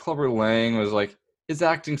like Clubber Lang was his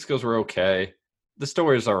acting skills were okay. The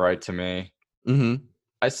story is all right to me. Mm-hmm.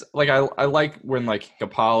 I like when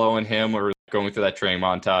Apollo and him are going through that training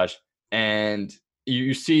montage, and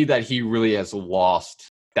you see that he really has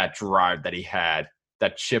lost that drive that he had,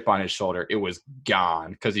 that chip on his shoulder. It was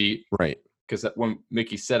gone because when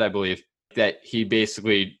Mickey said, I believe, that he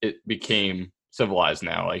basically became civilized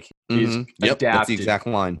now. He's Yep, adapted. that's the exact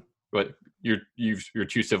line. But you're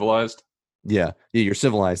too civilized. Yeah, you're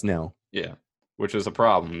civilized now. Yeah, which is a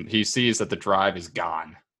problem. He sees that the drive is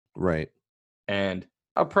gone. Right. And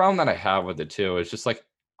a problem that I have with it too is just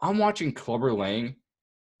I'm watching Clubber Lang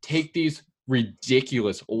take these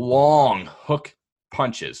ridiculous long hook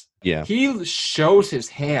punches. Yeah. He shows his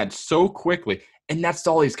hand so quickly, and that's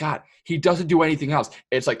all he's got. He doesn't do anything else.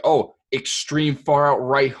 It's extreme far out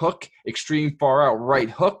right hook, extreme far out right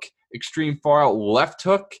hook, extreme far out left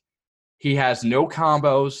hook. He has no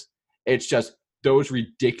combos. It's just those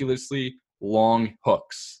ridiculously long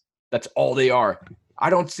hooks. That's all they are. I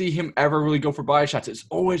don't see him ever really go for body shots. It's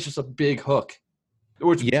always just a big hook,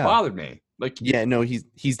 which bothered me. No,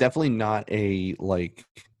 he's definitely not a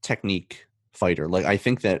technique fighter. I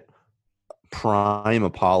think that prime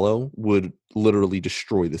Apollo would literally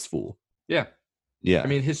destroy this fool. Yeah. Yeah. I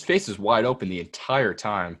mean, his face is wide open the entire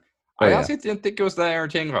time. I honestly didn't think it was that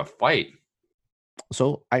entertaining of a fight.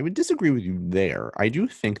 So I would disagree with you there. I do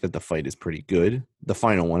think that the fight is pretty good. The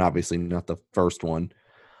final one, obviously, not the first one.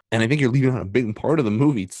 And I think you're leaving out a big part of the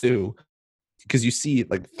movie too, because you see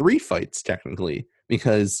 3 fights technically,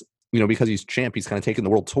 because he's champ, he's kind of taking the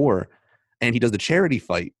world tour, and he does the charity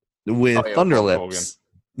fight with Thunderlips.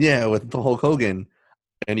 With the Hulk Hogan,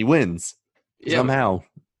 and he wins somehow.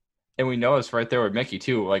 And we notice right there with Mickey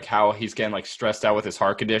too, how he's getting stressed out with his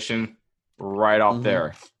heart condition right off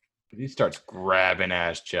there. He starts grabbing at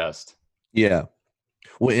his chest. Yeah.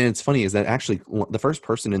 Well, and it's funny is that actually the first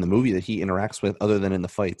person in the movie that he interacts with, other than in the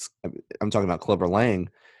fights, I'm talking about Clubber Lang,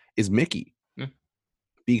 is Mickey. Yeah.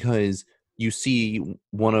 Because you see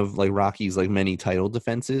one of Rocky's many title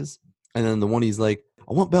defenses, and then the one he's I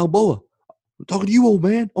want Balboa. I'm talking to you, old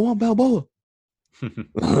man. I want Balboa.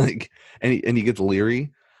 and he gets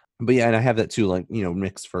leery. But yeah, and I have that too,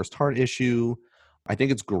 Mick's first heart issue. I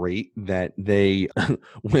think it's great that they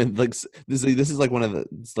when this is one of the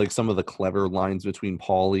some of the clever lines between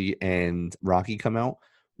Paulie and Rocky come out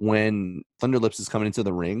when Thunderlips is coming into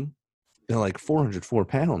the ring. They're 404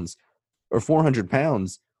 pounds or 400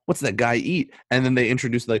 pounds. What's that guy eat? And then they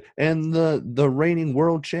introduce and the reigning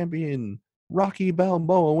world champion Rocky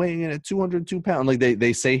Balboa weighing in at 202 pounds.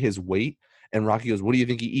 They say his weight, and Rocky goes, "What do you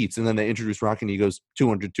think he eats?" And then they introduce Rocky, and he goes,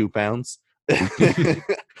 202 pounds.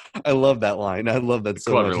 I love that line. I love that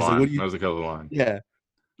so much. That was a clever line. Yeah.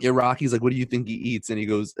 Rocky's what do you think he eats? And he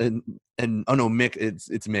goes, and oh no, Mick, it's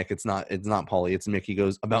Mick. It's not Paulie. It's Mick. He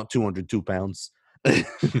goes, about 202 pounds. I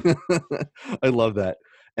love that.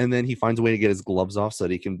 And then he finds a way to get his gloves off so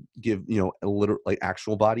that he can give a little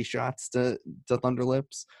actual body shots to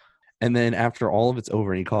Thunderlips. And then after all of it's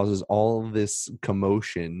over and he causes all of this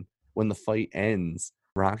commotion, when the fight ends,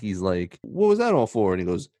 Rocky's what was that all for? And he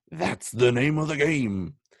goes, that's the name of the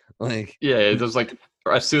game. It was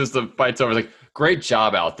as soon as the fight's over, great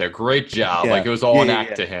job out there. Great job. Yeah. It was all an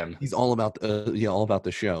act to him. He's all about all about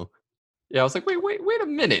the show. Yeah, I was wait a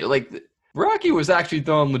minute. Rocky was actually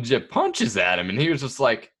throwing legit punches at him, and he was just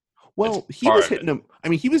well, he was hitting him. I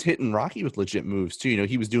mean, he was hitting Rocky with legit moves too.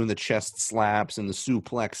 He was doing the chest slaps and the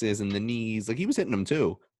suplexes and the knees. He was hitting him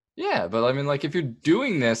too. Yeah, but I mean, if you're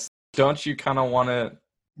doing this, don't you kind of want to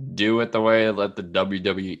do it the way that the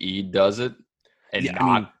WWE does it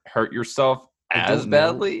and hurt yourself? as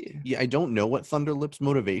badly. Yeah, I don't know what Thunderlip's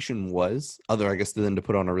motivation was, other I guess than to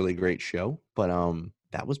put on a really great show. But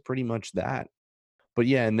that was pretty much that. But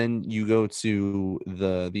yeah, and then you go to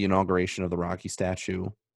the inauguration of the Rocky statue,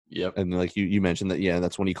 Yep. and like you mentioned that, yeah,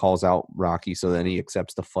 that's when he calls out Rocky, so then he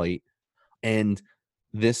accepts the fight. And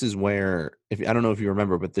this is where, if I don't know if you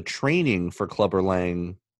remember, but the training for Clubber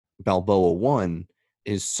Lang Balboa 1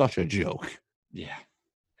 is such a joke. Yeah.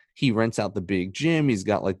 He rents out the big gym. He's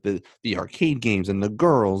got like the arcade games and the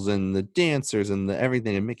girls and the dancers and the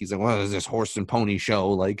everything. And Mickey's like, "What is this horse and pony show?"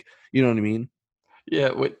 Like, you know what I mean? Yeah,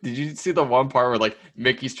 did you see the one part where like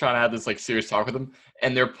Mickey's trying to have this like serious talk with him,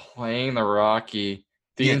 and they're playing the Rocky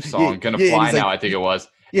theme song, "Gonna Fly he's Now," like, I think it was.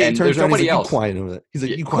 Yeah, and he turns there's around, nobody he's like, else. "You quiet over there." He's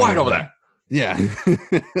like, Yeah, "You quiet over there." Yeah,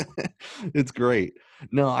 it's great.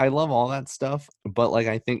 No, I love all that stuff. But like,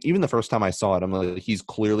 I think even the first time I saw it, I'm like, he's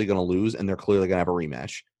clearly going to lose, and they're clearly going to have a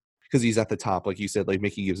rematch because he's at the top, like you said. Like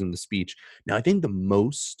Mickey gives him the speech. Now, I think the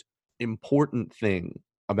most important thing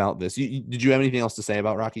about this. Did you have anything else to say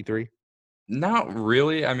about Rocky 3? Not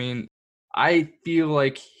really. I mean, I feel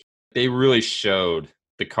like they really showed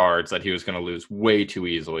the cards that he was going to lose way too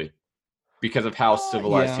easily because of how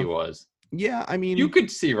civilized he was. Yeah, I mean, You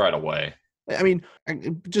could see right away. I mean,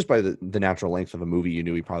 just by the natural length of the movie, you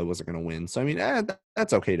knew he probably wasn't going to win. So, I mean,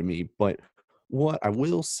 that's okay to me. But what I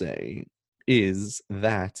will say is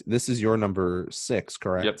that this is your number 6,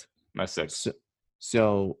 correct? Yep, my 6.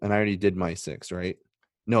 So, and I already did my 6, right?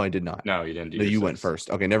 No, I did not. No, you didn't do No, your you 6. went first.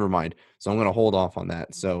 Okay, never mind. So I'm going to hold off on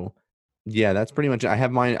that. So, yeah, that's pretty much it. I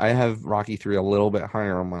have Rocky 3 a little bit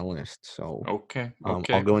higher on my list. So, Okay. I'll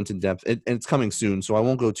go into depth. And it's coming soon, so I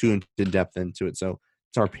won't go too into depth into it. So,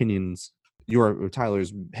 it's our opinions.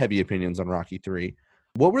 Tyler's heavy opinions on Rocky 3.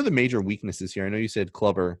 What were the major weaknesses here? I know you said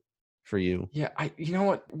Clubber for you. Yeah, you know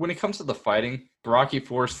what? When it comes to the fighting, Rocky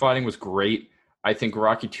 4's fighting was great. I think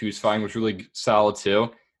Rocky 2's fighting was really solid too.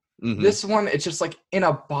 Mm-hmm. This one, it's just like in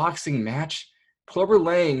a boxing match, Clubber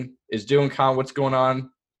Lang is doing kind of what's going on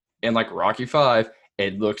in like Rocky 5.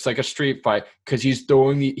 It looks like a street fight because he's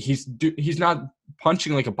not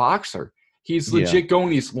punching like a boxer. He's legit going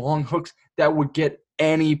these long hooks that would get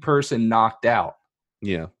any person knocked out.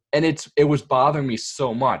 Yeah. And it was bothering me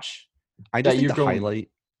so much. I just think the highlight.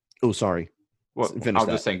 Oh, sorry. Well, I was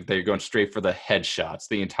just saying they're going straight for the headshots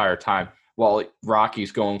the entire time. While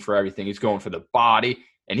Rocky's going for everything. He's going for the body.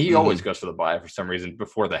 And he always goes for the body for some reason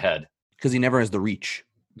before the head. Because he never has the reach.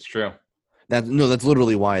 It's true. That's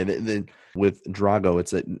literally why. With Drago, it's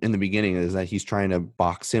that in the beginning is that he's trying to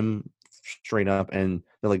box him straight up, and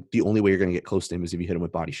they're like, the only way you're going to get close to him is if you hit him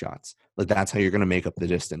with body shots. Like that's how you're going to make up the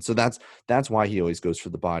distance. So that's why he always goes for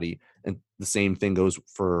the body. And the same thing goes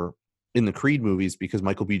for in the Creed movies because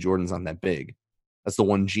Michael B. Jordan's not that big. That's the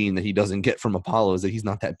one gene that he doesn't get from Apollo is that he's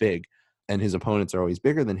not that big, and his opponents are always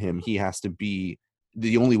bigger than him. He has to be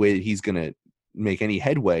the only way that he's going to make any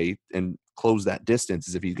headway and close that distance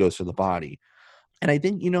is if he goes for the body. And I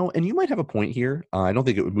think, and you might have a point here. I don't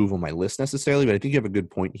think it would move on my list necessarily, but I think you have a good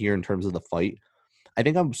point here in terms of the fight. I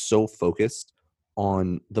think I'm so focused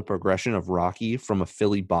on the progression of Rocky from a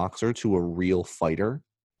Philly boxer to a real fighter,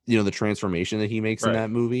 the transformation that he makes in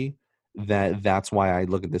that movie, that's why I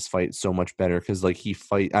look at this fight so much better. Cause like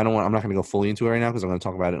I'm not going to go fully into it right now cause I'm going to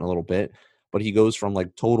talk about it in a little bit, but he goes from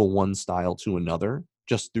like total one style to another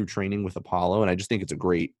just through training with Apollo. And I just think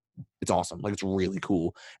it's awesome. Like it's really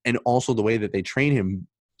cool. And also the way that they train him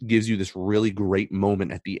gives you this really great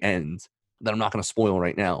moment at the end that I'm not going to spoil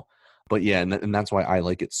right now. But yeah, and that's why I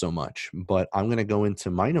like it so much. But I'm going to go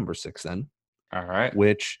into my number 6 then. All right.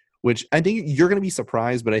 Which I think you're going to be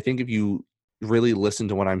surprised, but I think if you really listen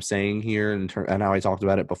to what I'm saying here and how I talked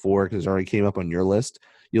about it before, because it already came up on your list,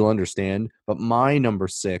 you'll understand. But my number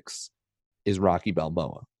 6 is Rocky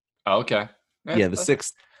Balboa. Oh, okay. Yeah, the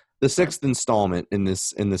sixth installment in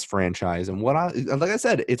this franchise. And like I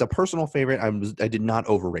said, it's a personal favorite. I did not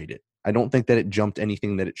overrate it. I don't think that it jumped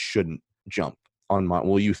anything that it shouldn't jump on my.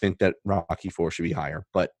 Well, you think that Rocky 4 should be higher,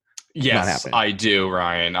 but yes, I do,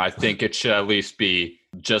 Ryan. I think it should at least be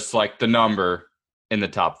just like the number in the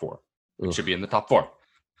top 4. It should be in the top 4.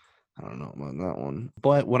 I don't know about that one.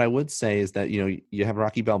 But what I would say is that, you have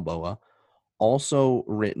Rocky Balboa, also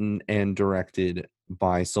written and directed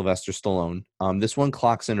by Sylvester Stallone. This one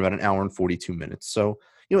clocks in about an hour and 42 minutes. So,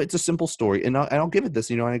 it's a simple story. And I'll give it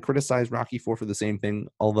this. I criticize Rocky 4 for the same thing,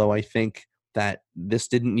 although I think that this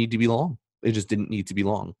didn't need to be long. It just didn't need to be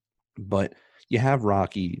long. But you have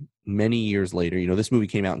Rocky many years later. This movie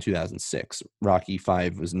came out in 2006. Rocky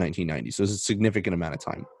 5 was 1990. So there's a significant amount of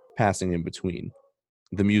time passing in between.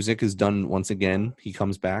 The music is done once again. He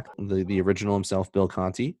comes back, the original himself, Bill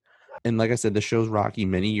Conti. And like I said, this shows Rocky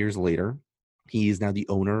many years later. He is now the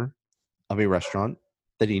owner of a restaurant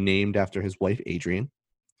that he named after his wife, Adrian.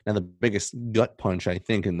 Now, the biggest gut punch, I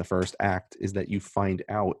think, in the first act is that you find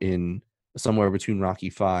out in somewhere between Rocky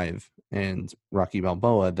V and Rocky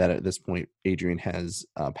Balboa that at this point, Adrian has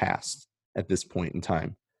passed at this point in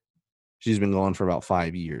time. She's been gone for about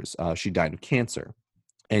 5 years. She died of cancer.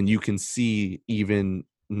 And you can see even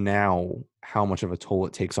now how much of a toll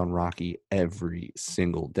it takes on Rocky every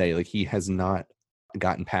single day. Like, he has not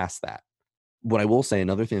gotten past that. What I will say,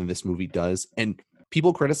 another thing that this movie does, and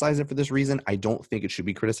people criticize it for this reason. I don't think it should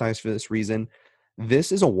be criticized for this reason.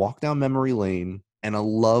 This is a walk down memory lane and a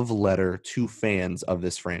love letter to fans of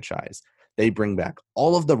this franchise. They bring back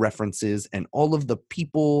all of the references and all of the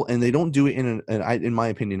people, and they don't do it in my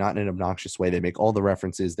opinion, not in an obnoxious way. They make all the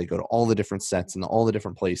references. They go to all the different sets and all the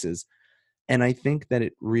different places. And I think that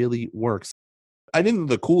it really works. I think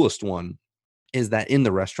the coolest one is that in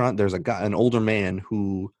the restaurant, there's an older man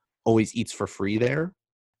who always eats for free there.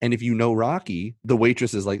 And if you know Rocky, the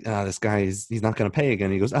waitress is like, this guy he's not going to pay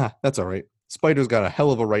again. He goes, that's all right. Spider's got a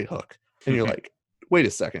hell of a right hook. And you're like, wait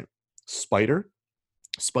a second. Spider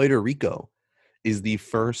Rico is the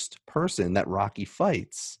first person that Rocky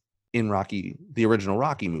fights in Rocky, the original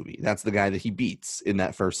Rocky movie. That's the guy that he beats in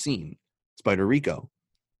that first scene, Spider Rico.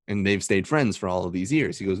 And they've stayed friends for all of these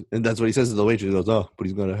years. He goes, and that's what he says to the waitress. He goes, but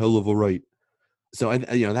he's got a hell of a right. So,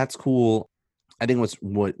 that's cool. I think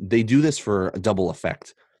what they do this for a double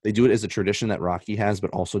effect. They do it as a tradition that Rocky has, but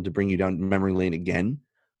also to bring you down memory lane again.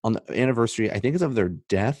 On the anniversary, I think it's of her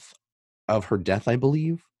death, I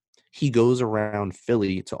believe. He goes around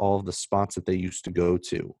Philly to all of the spots that they used to go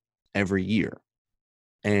to every year.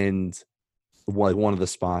 And one of the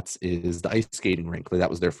spots is the ice skating rink. Like, that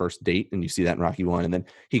was their first date, and you see that in Rocky 1. And then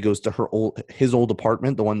he goes to his old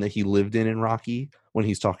apartment, the one that he lived in Rocky, when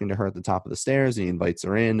he's talking to her at the top of the stairs, and he invites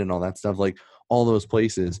her in and all that stuff. Like, all those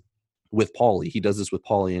places with Paulie. He does this with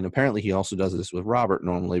Paulie, and apparently he also does this with Robert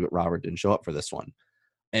normally, but Robert didn't show up for this one.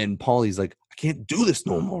 And Paulie's like, I can't do this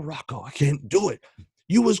no more, Rocco. I can't do it.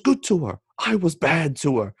 You was good to her. I was bad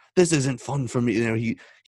to her. This isn't fun for me.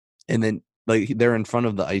 And then like they're in front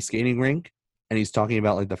of the ice skating rink, and he's talking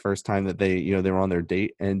about like the first time that they were on their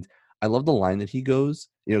date. And I love the line that he goes,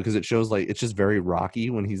 because it shows like it's just very Rocky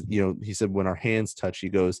when he's, he said, when our hands touch, he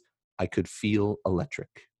goes, I could feel electric.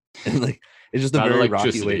 And like, it's just a very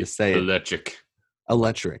Rocky way to say it.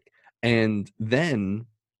 Electric. And then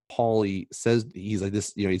Paulie says, he's like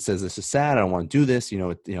this, he says, this is sad. I don't want to do this.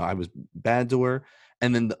 I was bad to her.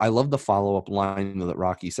 And then I love the follow-up line that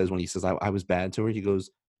Rocky says when he says, I was bad to her. He goes,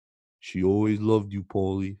 she always loved you,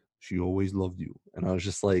 Paulie. She always loved you. And I was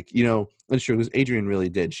just like, it's true, because Adrian really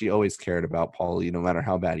did. She always cared about Paulie, no matter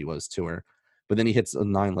how bad he was to her. But then he hits a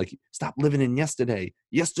line like, stop living in yesterday.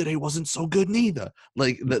 Yesterday wasn't so good neither.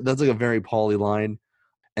 Like, that's like a very Paulie line.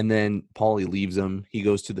 And then Paulie leaves him. He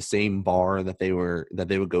goes to the same bar that they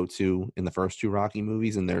would go to in the first two Rocky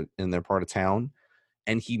movies in their part of town.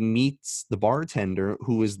 And he meets the bartender,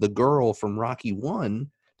 who is the girl from Rocky 1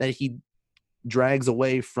 that he drags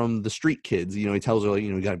away from the street kids. He tells her, like,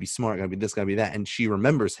 you got to be smart, got to be this, got to be that. And she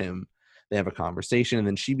remembers him. They have a conversation, and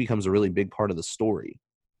then she becomes a really big part of the story.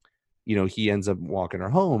 He ends up walking her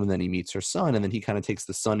home, and then he meets her son, and then he kind of takes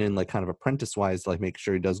the son in, like, kind of apprentice-wise to, like, make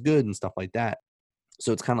sure he does good and stuff like that.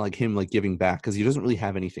 So it's kind of like him, like, giving back, because he doesn't really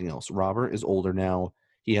have anything else. Robert is older now.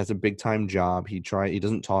 He has a big-time job. He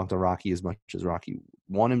doesn't talk to Rocky as much as Rocky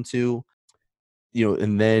want him to.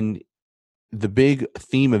 And then the big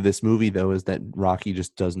theme of this movie, though, is that Rocky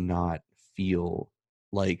just does not feel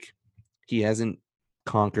like he hasn't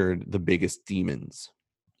conquered the biggest demons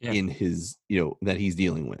in his, that he's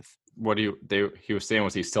dealing with. What he was saying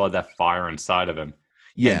was he still had that fire inside of him.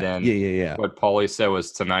 Yeah. Yeah. What Paulie said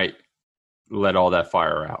was, tonight, let all that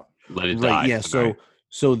fire out. Let it die. Yeah. Tonight.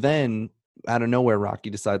 So then out of nowhere, Rocky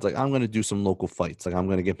decides, like, I'm going to do some local fights. Like, I'm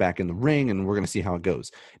going to get back in the ring, and we're going to see how it goes.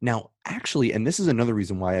 Now, actually, and this is another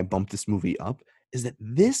reason why I bumped this movie up, is that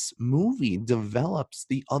this movie develops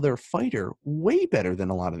the other fighter way better than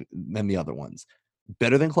than the other ones.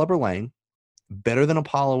 Better than Clubber Lang, better than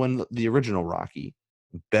Apollo and the original Rocky,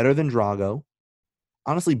 better than Drago.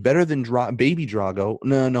 Honestly, better than Baby Drago.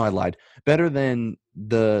 No, I lied. Better than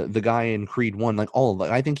the guy in Creed 1. Like, all of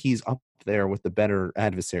them. I think he's up there with the better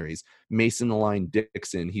adversaries. Mason the Line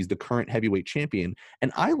Dixon. He's the current heavyweight champion.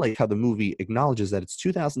 And I like how the movie acknowledges that it's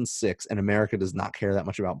 2006 and America does not care that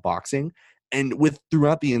much about boxing. And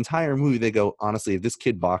throughout the entire movie, they go, honestly, if this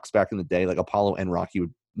kid boxed back in the day, like, Apollo and Rocky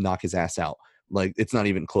would knock his ass out. Like, it's not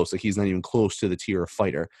even close. Like, he's not even close to the tier of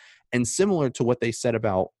fighter. And similar to what they said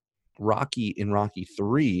about Rocky in Rocky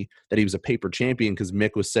 3, that he was a paper champion because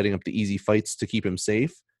Mick was setting up the easy fights to keep him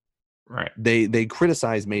safe. Right. They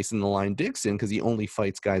criticize Mason the Line Dixon because he only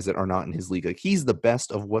fights guys that are not in his league. Like, he's the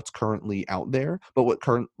best of what's currently out there, but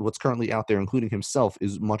what's currently out there, including himself,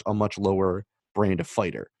 is a much lower brand of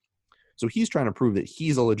fighter. So he's trying to prove that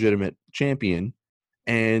he's a legitimate champion,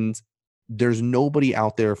 and there's nobody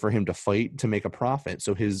out there for him to fight to make a profit.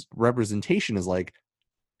 So his representation is like,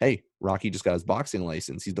 hey, Rocky just got his boxing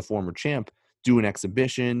license. He's the former champ. Do an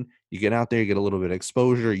exhibition. You get out there, you get a little bit of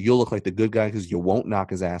exposure. You'll look like the good guy because you won't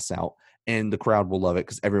knock his ass out. And the crowd will love it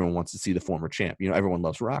because everyone wants to see the former champ. You know, everyone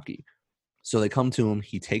loves Rocky. So they come to him.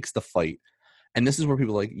 He takes the fight. And this is where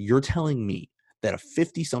people are like, you're telling me that a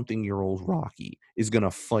 50-something-year-old Rocky is going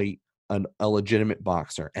to fight a legitimate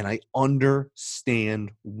boxer? And I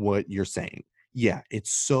understand what you're saying. Yeah,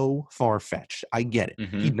 it's so far-fetched. I get it.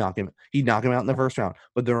 Mm-hmm. He'd knock him out in the first round.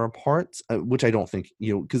 But there are parts, which I don't think,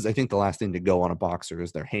 because I think the last thing to go on a boxer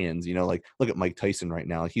is their hands. Like, look at Mike Tyson right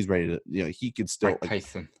now. Like, he's ready to, he could still. Mike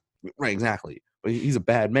Tyson. Right, exactly. But he's a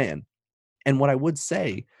bad man. And what I would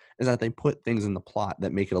say is that they put things in the plot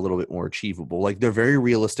that make it a little bit more achievable. Like, they're very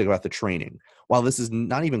realistic about the training. While this is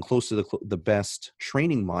not even close to the best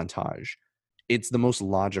training montage, it's the most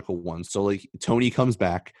logical one. So, like, Tony comes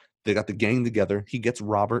back. They got the gang together. He gets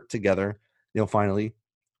Robert together. Finally,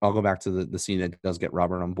 I'll go back to the scene that does get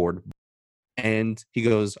Robert on board. And he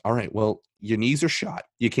goes, all right, well, your knees are shot.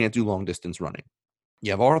 You can't do long distance running.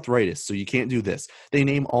 You have arthritis, so you can't do this. They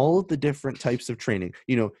name all of the different types of training.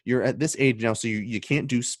 You're at this age now, so you can't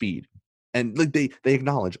do speed. And like they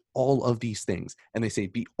acknowledge all of these things. And they say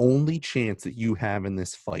the only chance that you have in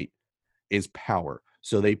this fight is power.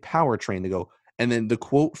 So they power train. They go, and then the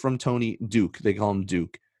quote from Tony Duke, they call him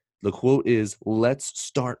Duke. The quote is, let's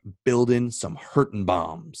start building some hurting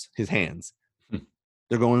bombs. His hands.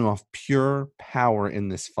 They're going off pure power in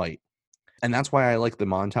this fight. And that's why I like the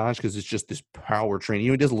montage, because it's just this power training.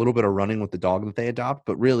 He does a little bit of running with the dog that they adopt,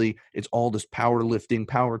 but really it's all this power lifting,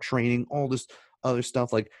 power training, all this other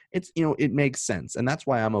stuff. Like, it's, it makes sense. And that's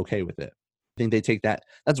why I'm okay with it. I think they take that.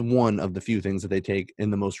 That's one of the few things that they take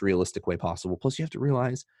in the most realistic way possible. Plus, you have to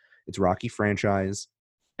realize it's Rocky franchise,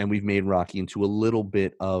 and we've made Rocky into a little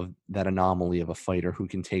bit of that anomaly of a fighter who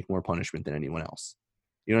can take more punishment than anyone else.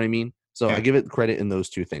 You know what I mean? So Yeah. I give it credit in those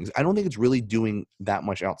two things. I don't think it's really doing that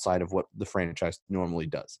much outside of what the franchise normally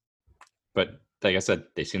does. But like I said,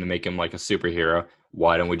 they seem to make him like a superhero.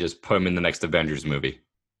 Why don't we just put him in the next Avengers movie?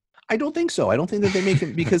 I don't think so. I don't think that they make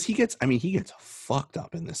him because he gets fucked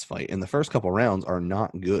up in this fight. And the first couple rounds are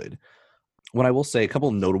not good. What I will say, a couple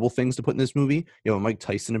of notable things to put in this movie, a Mike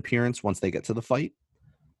Tyson appearance once they get to the fight.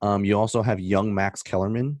 You also have young Max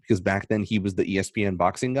Kellerman, because back then he was the ESPN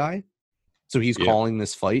boxing guy. So he's calling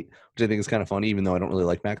this fight, which I think is kind of funny, even though I don't really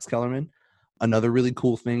like Max Kellerman. Another really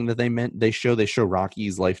cool thing that they show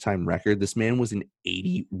Rocky's lifetime record. This man was in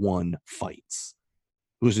 81 fights.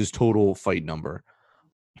 It was his total fight number.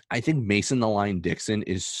 I think Mason the Line Dixon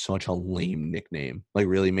is such a lame nickname. Like,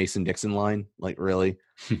 really, Mason Dixon Line? Like, really?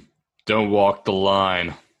 Don't walk the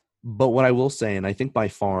line. But what I will say, and I think by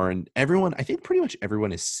far, and I think pretty much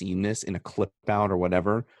everyone has seen this in a clip out or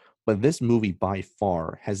whatever, but this movie by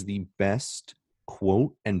far has the best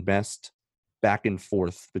quote and best back and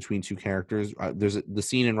forth between two characters. There's the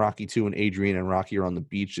scene in Rocky 2 and Adrian and Rocky are on the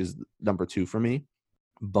beach is number 2 for me.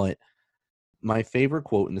 But my favorite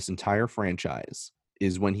quote in this entire franchise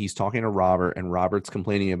is when he's talking to Robert, and Robert's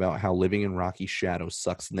complaining about how living in Rocky's shadow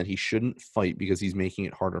sucks and that he shouldn't fight because he's making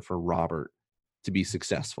it harder for Robert to be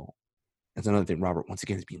successful. That's another thing. Robert, once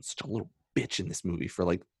again, is being such a little bitch in this movie for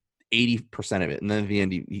like 80% of it. And then at the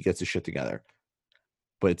end, he gets his shit together.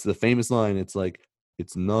 But it's the famous line. It's like,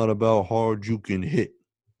 it's not about how hard you can hit.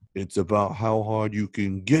 It's about how hard you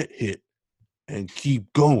can get hit and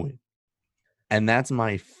keep going. And that's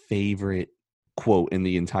my favorite quote in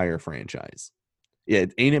the entire franchise. Yeah,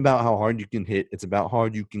 it ain't about how hard you can hit. It's about how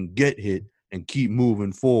hard you can get hit and keep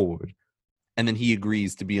moving forward. And then he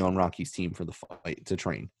agrees to be on Rocky's team for the fight to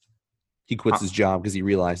train. He quits his job because he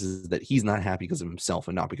realizes that he's not happy because of himself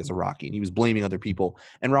and not because of Rocky. And he was blaming other people.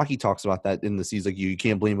 And Rocky talks about that in the season. Like, you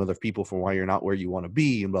can't blame other people for why you're not where you want to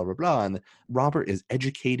be and blah, blah, blah. And Robert is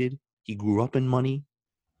educated. He grew up in money.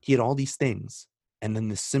 He had all these things. And then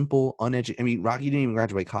this simple, Rocky didn't even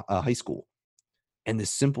graduate high school. And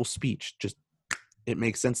this simple speech, just, it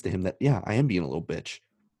makes sense to him that, yeah, I am being a little bitch.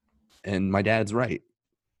 And my dad's right.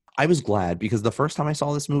 I was glad because the first time I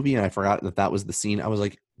saw this movie and I forgot that was the scene, I was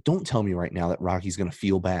like, don't tell me right now that Rocky's going to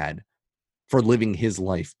feel bad for living his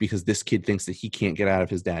life because this kid thinks that he can't get out of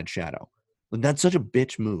his dad's shadow. That's such a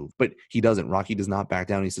bitch move. But he doesn't. Rocky does not back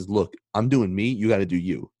down. He says, look, I'm doing me. You got to do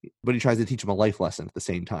you. But he tries to teach him a life lesson at the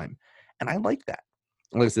same time. And I like that.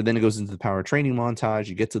 Like I said, then it goes into the power training montage.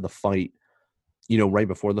 You get to the fight. right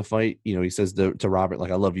before the fight, he says to Robert,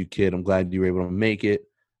 like, I love you, kid. I'm glad you were able to make it.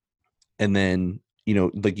 And then,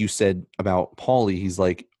 like you said about Paulie, he's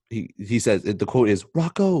like, he says, the quote is,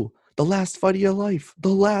 Rocco, the last fight of your life, the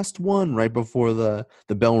last one, right before the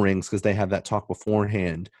bell rings, because they have that talk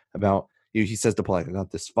beforehand about, he says to Paulie, I got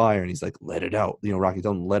this fire, and he's like, let it out. Rocky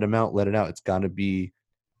tells him, let him out, let it out. It's got to be,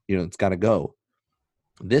 it's got to go.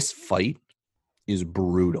 This fight is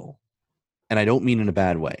brutal. And I don't mean in a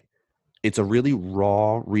bad way. It's a really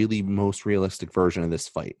raw, really most realistic version of this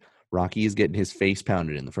fight. Rocky is getting his face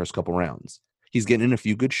pounded in the first couple rounds. He's getting in a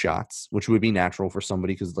few good shots, which would be natural for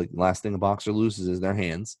somebody because, like, the last thing a boxer loses is their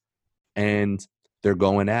hands. And they're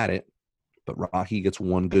going at it, but Rocky gets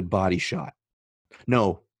one good body shot.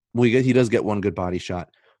 No, well, he does get one good body shot,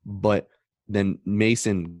 but then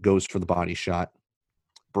Mason goes for the body shot,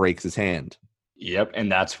 breaks his hand. Yep,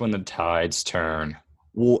 and that's when the tides turn.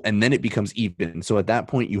 Well, and then it becomes even. So at that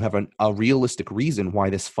point, you have a realistic reason why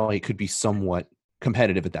this fight could be somewhat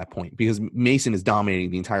competitive at that point, because Mason is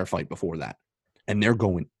dominating the entire fight before that, and they're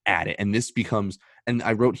going at it. And this becomes, and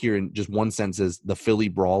I wrote here in just one sentence, as the Philly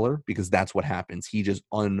brawler, because that's what happens. He just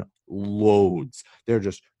unloads. They're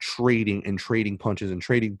just trading and trading punches and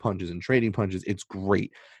trading punches and trading punches. It's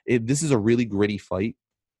great. This is a really gritty fight.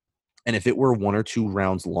 And if it were 1 or 2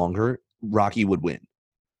 rounds longer, Rocky would win,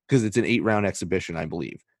 because it's an 8-round exhibition, I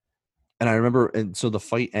believe. And I remember, and so the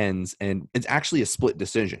fight ends, and it's actually a split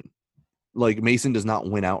decision. Like, Mason does not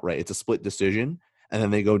win outright. It's a split decision, and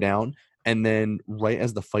then they go down. And then right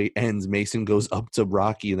as the fight ends, Mason goes up to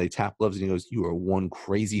Rocky, and they tap gloves, and he goes, "You are one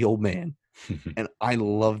crazy old man." And I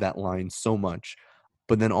love that line so much.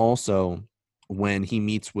 But then also, when he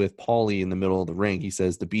meets with Paulie in the middle of the ring, he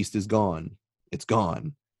says, "The beast is gone. It's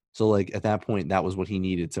gone." So, like, at that point, that was what he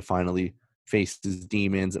needed to finally face his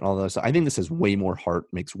demons and all that. So I think this has way more heart,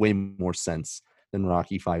 makes way more sense than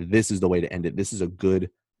Rocky V. This is the way to end it. This is a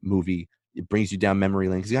good movie. It brings you down memory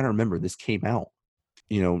lane, because you got to remember, this came out,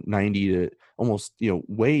 90 to almost,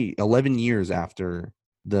 way 11 years after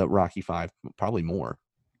the Rocky V, probably more.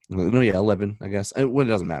 No, yeah, 11, I guess. It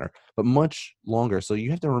doesn't matter, but much longer. So you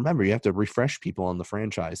have to remember, you have to refresh people on the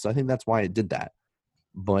franchise. So I think that's why it did that.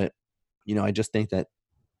 But, I just think that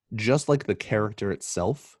just like the character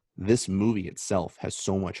itself, this movie itself has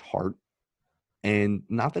so much heart. And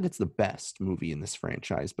not that it's the best movie in this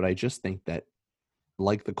franchise, but I just think that,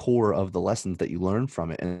 like, the core of the lessons that you learn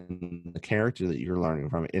from it and the character that you're learning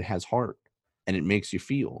from it, it has heart and it makes you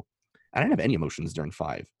feel. I didn't have any emotions during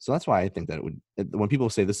 5. So that's why I think that when people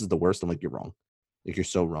say this is the worst, I'm like, you're wrong. Like, you're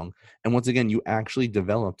so wrong. And once again, you actually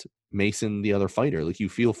developed Mason, the other fighter. Like, you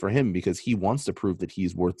feel for him because he wants to prove that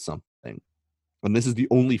he's worth something. And this is the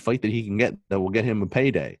only fight that he can get that will get him a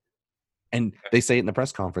payday. And they say it in the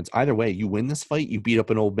press conference, either way, you win this fight, you beat up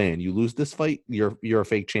an old man. You lose this fight, you're a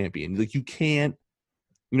fake champion. Like, you can't,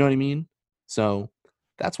 you know what I mean? So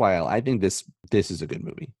that's why I think this is a good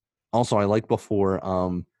movie. Also, I like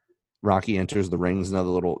before Rocky enters the rings, another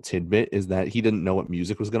little tidbit is that he didn't know what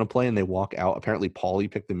music was going to play, and they walk out. Apparently, Paulie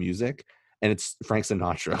picked the music, and it's Frank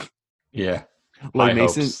Sinatra. Yeah. Like, High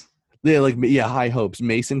Mason. hopes. Yeah, high hopes.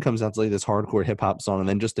 Mason comes out to, like, this hardcore hip hop song, and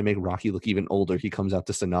then just to make Rocky look even older, he comes out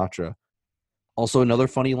to Sinatra. Also, another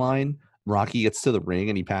funny line, Rocky gets to the ring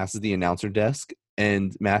and he passes the announcer desk,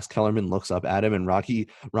 and Max Kellerman looks up at him, and Rocky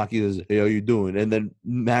says, "Hey, how you doing?" And then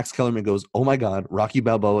Max Kellerman goes, "Oh my God, Rocky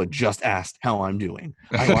Balboa just asked how I'm doing.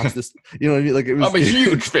 I watched this." You know what I mean? Like, it was, I'm a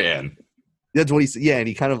huge fan. That's what he said. Yeah, and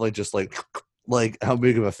he kind of like how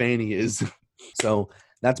big of a fan he is. So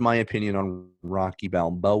that's my opinion on Rocky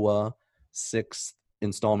Balboa, 6th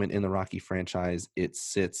installment in the Rocky franchise. It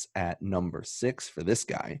sits at number 6 for this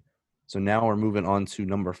guy. So now we're moving on to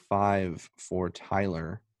number 5 for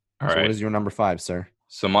Tyler. All So right. what is your number 5, sir?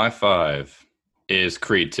 So my 5 is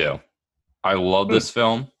Creed 2. I love this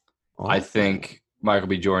film. Oh. I think Michael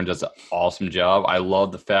B. Jordan does an awesome job. I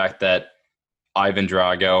love the fact that Ivan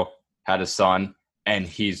Drago had a son, and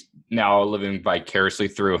he's now living vicariously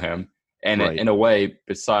through him. And Right. in a way,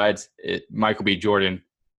 besides Michael B. Jordan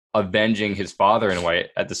avenging his father in a way,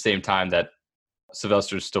 at the same time that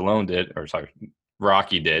Sylvester Stallone did, or sorry,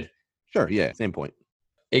 Rocky did. Sure, yeah, same point.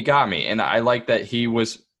 It got me, and I like that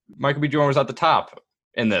Michael B. Jordan was at the top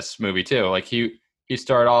in this movie too. Like, he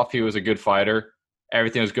started off, he was a good fighter,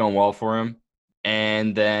 everything was going well for him,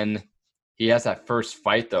 and then he has that first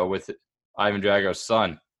fight though with Ivan Drago's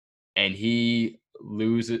son, and he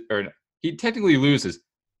loses, or he technically loses,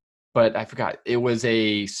 but I forgot, it was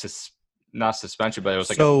not suspension, but it was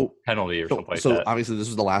like a penalty or something like that. So obviously this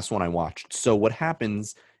was the last one I watched. So what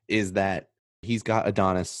happens is that he's got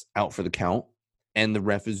Adonis out for the count, and the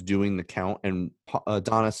ref is doing the count, and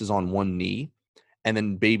Adonis is on one knee, and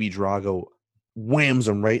then Baby Drago whams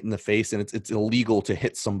him right in the face, and it's illegal to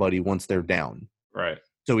hit somebody once they're down. Right.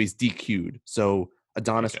 So he's DQ'd. So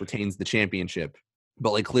Adonis retains the championship,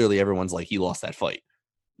 but like clearly everyone's like he lost that fight.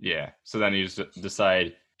 Yeah. So then you just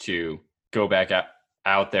decide to go back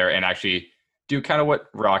out there and actually do kind of what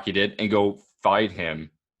Rocky did and go fight him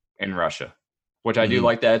in Russia, which I do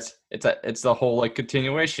like. That it's the whole like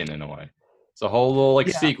continuation in a way. It's a whole little like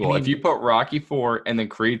sequel. I mean, if you put Rocky 4 and then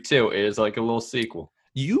Creed 2, it is like a little sequel.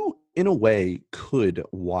 You, in a way, could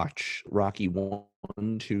watch Rocky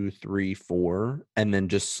 1, 2, 3, 4, and then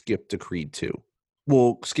just skip to Creed 2.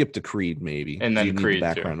 Well, skip to Creed maybe, and then Creed need the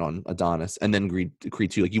background 2. On Adonis, and then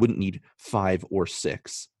Creed 2. Like you wouldn't need 5 or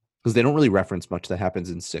 6 because they don't really reference much that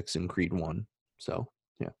happens in 6 in Creed 1. So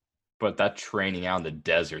yeah. But that training out in the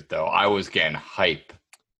desert, though, I was getting hype.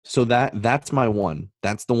 So that's my one.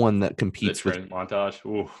 That's the one that competes with montage.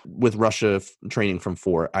 Ooh. With Russia training from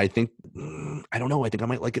 4. I think I don't know. I think I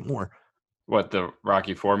might like it more. What, the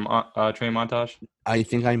Rocky 4 training montage? I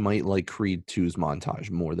think I might like Creed 2's montage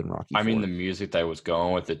more than Rocky 4. I mean, the music that was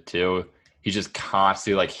going with it too. He's just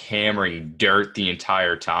constantly like hammering dirt the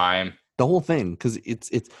entire time. The whole thing, because it's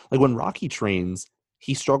like when Rocky trains,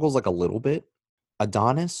 he struggles like a little bit.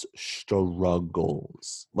 Adonis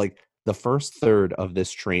struggles like. The first third of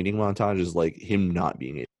this training montage is like him not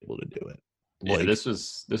being able to do it. Like, yeah, this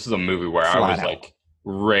is a movie where I was like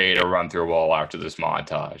ready to run through a wall after this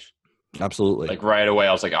montage. Absolutely. Like right away,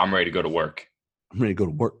 I was like, I'm ready to go to work. I'm ready to go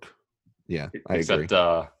to work. Yeah, I agree.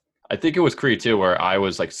 I think it was Creed 2 where I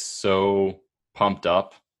was like so pumped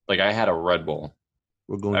up. Like I had a Red Bull.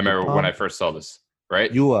 I remember when I first saw this,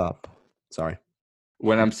 right? You up. Sorry.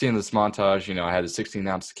 When I'm seeing this montage, I had a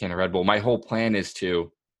 16-ounce can of Red Bull. My whole plan is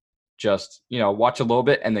to just, watch a little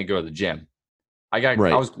bit and then go to the gym. I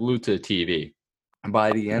was glued to the TV. And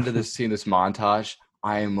by the end of this montage,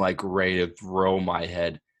 I am like ready to throw my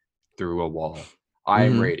head through a wall. I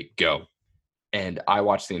am ready to go. And I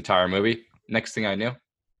watched the entire movie. Next thing I knew,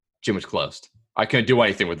 gym was closed. I couldn't do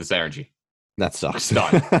anything with this energy. That sucks.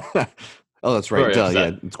 Done. Oh, that's right.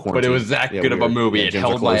 Yeah, it's quarantine. But it was that good of a movie. It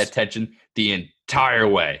held my attention the entire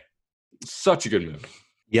way. Such a good movie.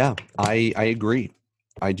 Yeah, I agree.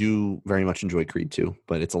 I do very much enjoy Creed 2,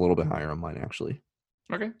 but it's a little bit higher on mine, actually.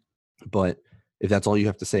 Okay. But if that's all you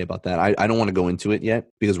have to say about that, I don't want to go into it yet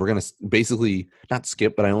because we're going to basically not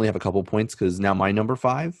skip, but I only have a couple points because now my number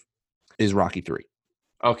 5 is Rocky 3.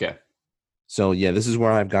 Okay. So, yeah, this is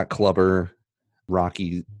where I've got Clubber,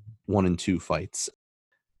 Rocky 1 and 2 fights.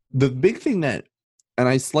 The big thing that, and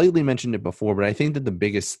I slightly mentioned it before, but I think that the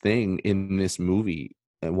biggest thing in this movie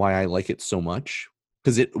and why I like it so much,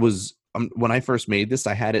 because it was, when I first made this,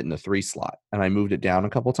 I had it in the 3 slot and I moved it down a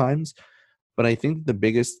couple times. But I think the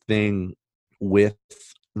biggest thing with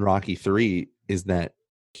Rocky 3 is that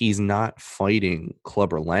he's not fighting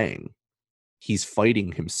Clubber Lang. He's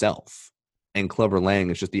fighting himself. And Clubber Lang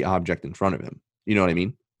is just the object in front of him. You know what I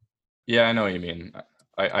mean? Yeah, I know what you mean.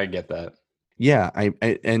 I get that. Yeah,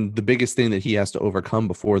 and the biggest thing that he has to overcome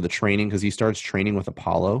before the training, because he starts training with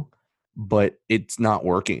Apollo, but it's not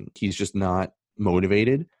working. He's just not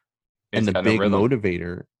motivated. And the big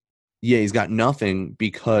motivator, he's got nothing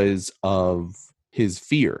because of his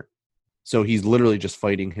fear. So he's literally just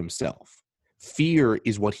fighting himself. Fear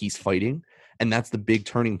is what he's fighting. And that's the big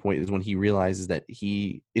turning point, is when he realizes that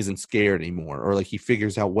he isn't scared anymore, or like he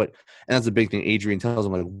figures out what, and that's the big thing. Adrian tells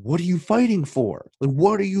him, like, what are you fighting for? Like,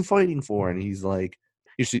 what are you fighting for? And he's like,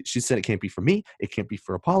 she said, it can't be for me. It can't be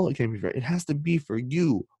for Apollo. It has to be for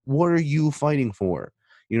you. What are you fighting for?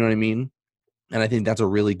 You know what I mean? And I think that's a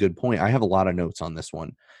really good point. I have a lot of notes on this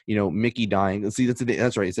one. Mickey dying. See,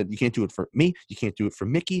 that's right. He said, you can't do it for me. You can't do it for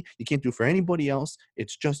Mickey. You can't do it for anybody else.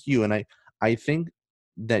 It's just you. And I think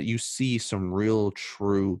that you see some real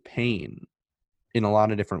true pain in a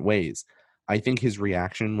lot of different ways. I think his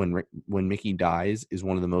reaction when Mickey dies is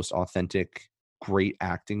one of the most authentic, great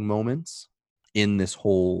acting moments in this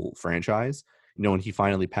whole franchise. When he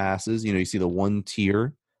finally passes, you see the one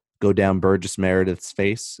tear go down Burgess Meredith's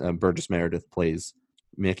face. Burgess Meredith plays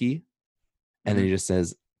Mickey. And then he just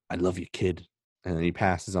says, I love you, kid. And then he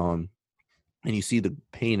passes on. And you see the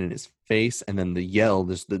pain in his face. And then the yell,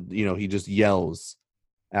 he just yells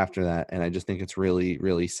after that. And I just think it's really,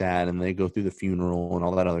 really sad. And they go through the funeral and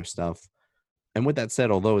all that other stuff. And with that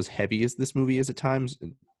said, although as heavy as this movie is at times,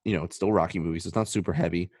 it's still Rocky movies. So it's not super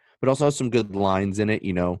heavy. But also has some good lines in it.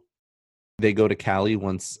 They go to Cali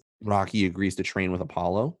once Rocky agrees to train with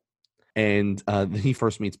Apollo. And then he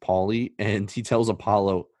first meets Paulie, and he tells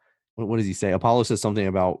Apollo, what does he say? Apollo says something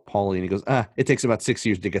about Paulie, and he goes, it takes about 6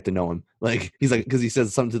 years to get to know him. Like, he's like, because he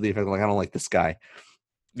says something to the effect of, like, I don't like this guy.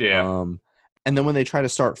 Yeah. And then when they try to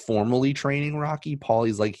start formally training Rocky,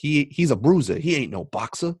 Paulie's like, he's a bruiser. He ain't no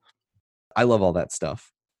boxer. I love all that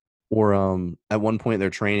stuff. Or at one point they're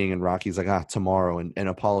training and Rocky's like, tomorrow. And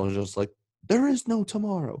Apollo's just like, there is no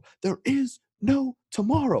tomorrow. There is no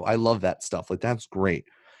tomorrow. I love that stuff. Like, that's great.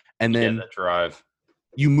 And then that drive.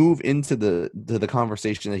 You move into the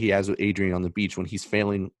conversation that he has with Adrian on the beach when he's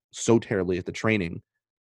failing so terribly at the training.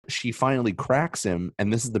 She finally cracks him,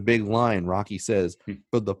 and this is the big line Rocky says,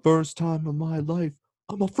 for the first time in my life,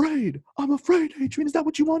 I'm afraid. I'm afraid, Adrian. Is that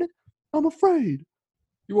what you wanted? I'm afraid.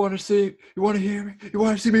 You want to hear me? You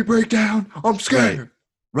want to see me break down? I'm scared.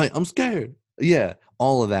 Right. I'm scared. Yeah,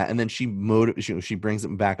 all of that. And then she brings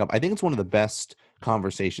it back up. I think it's one of the best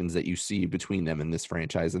conversations that you see between them in this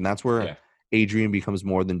franchise. And that's where Adrian becomes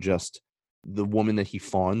more than just the woman that he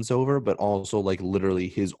fawns over, but also like literally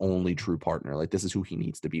his only true partner. Like, this is who he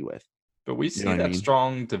needs to be with. But we see that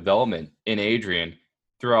strong development in Adrian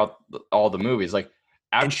throughout all the movies. Like,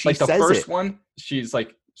 after like the first one, she's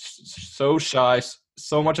like so shy,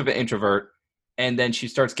 so much of an introvert, and then she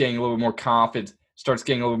starts getting a little bit more confident, starts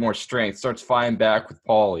getting a little bit more strength, starts fighting back with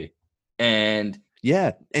Paulie, and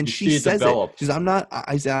she says it. She's I'm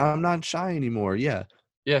not shy anymore. Yeah,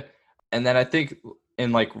 and then I think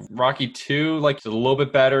in like Rocky 2, like it's a little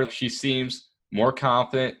bit better. She seems more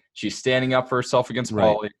confident. She's standing up for herself against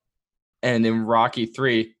Paulie, and in Rocky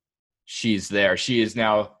 3, she's there. She is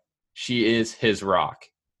his rock.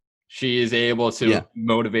 She is able to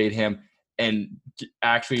motivate him and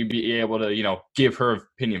actually be able to, give her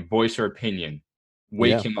opinion, voice her opinion,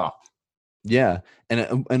 wake him up. Yeah.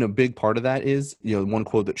 And a big part of that is, one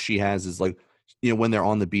quote that she has is like, when they're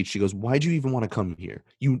on the beach, she goes, why'd you even want to come here?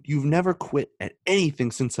 You've never quit at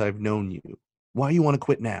anything since I've known you. Why do you want to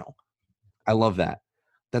quit now? I love that.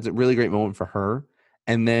 That's a really great moment for her.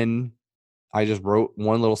 And then I just wrote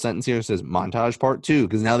one little sentence here that says montage part 2,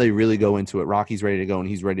 because now they really go into it. Rocky's ready to go and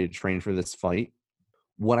he's ready to train for this fight.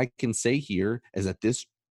 What I can say here is that this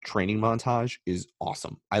training montage is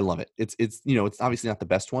awesome. I love it. It's obviously not the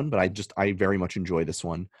best one, but I very much enjoy this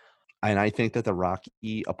one. And I think that the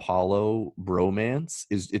Rocky Apollo bromance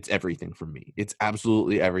it's everything for me. It's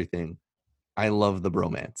absolutely everything. I love the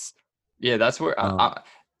bromance. Yeah, that's where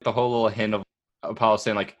the whole little hint of Apollo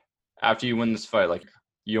saying, like, after you win this fight, like,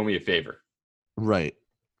 you owe me a favor. Right.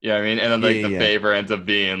 Yeah, I mean, and then like the favor ends up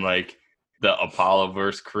being like the Apollo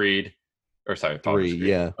versus Creed, or sorry,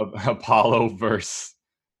 Apollo versus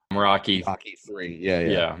Rocky 3.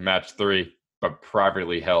 Yeah, match 3, but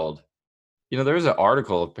privately held. There's an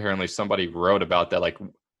article apparently somebody wrote about that, like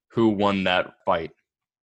who won that fight.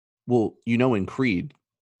 Well, in Creed,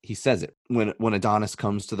 he says it when Adonis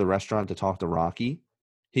comes to the restaurant to talk to Rocky.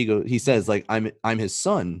 He says like, I'm his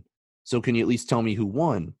son, so can you at least tell me who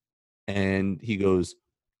won? And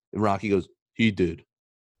Rocky goes, he did.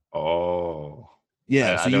 Oh,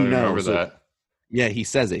 yeah. I don't remember that. Yeah, he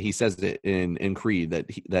says it. He says it in Creed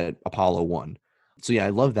that Apollo won. So yeah, I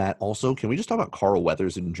love that. Also, can we just talk about Carl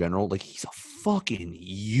Weathers in general? Like, he's a fucking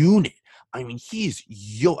unit. I mean, he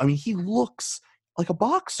looks like a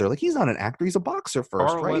boxer. Like, he's not an actor. He's a boxer first,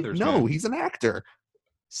 Carl right? Weathers, no, man. He's an actor.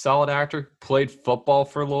 Solid actor. Played football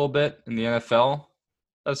for a little bit in the NFL.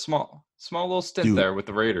 A small little stint there with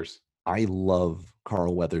the Raiders. I love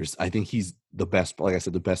Carl Weathers. I think he's the best. Like I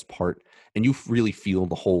said, the best part, and you really feel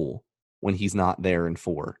the hole when he's not there in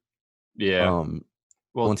 4. Yeah.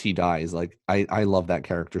 Once he dies, like I love that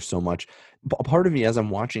character so much. But part of me, as I'm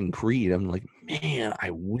watching Creed, I'm like, man, I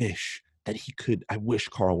wish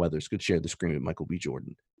Carl Weathers could share the screen with Michael B.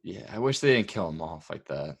 Jordan. Yeah, I wish they didn't kill him off like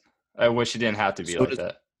that. I wish he didn't have to be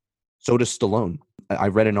that. So does Stallone. I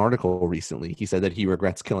read an article recently. He said that he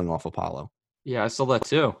regrets killing off Apollo. Yeah, I saw that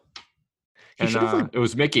too. And it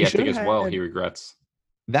was Mickey, I think, as well. He regrets.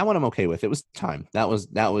 That one I'm okay with. It was time. That was.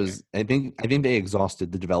 I think they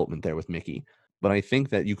exhausted the development there with Mickey. But I think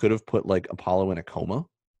that you could have put like Apollo in a coma.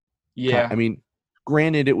 Yeah. I mean,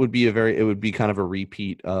 granted, it would be kind of a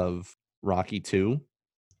repeat of Rocky 2.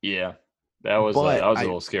 Yeah, that was a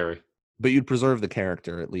little scary. But you'd preserve the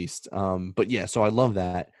character at least. But yeah, so I love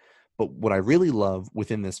that. But what I really love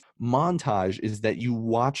within this montage is that you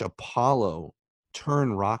watch Apollo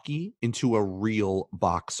turn Rocky into a real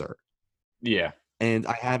boxer. Yeah. And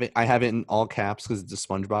I have it in all caps because it's a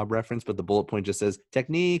SpongeBob reference, but the bullet point just says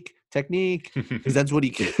technique, because that's what he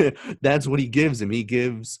gives him. He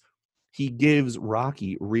gives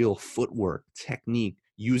Rocky real footwork, technique,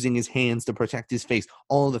 using his hands to protect his face,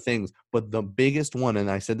 all of the things. But the biggest one,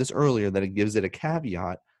 and I said this earlier, that it gives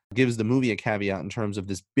the movie a caveat in terms of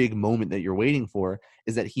this big moment that you're waiting for,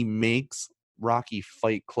 is that he makes Rocky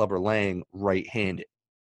fight Clubber Lang right-handed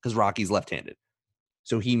because Rocky's left-handed.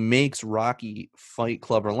 So he makes Rocky fight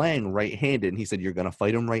Clubber Lang right-handed, and he said, "You're gonna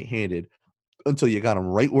fight him right-handed until you got him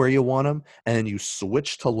right where you want him, and then you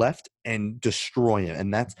switch to left and destroy him."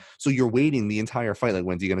 And that's so you're waiting the entire fight, like,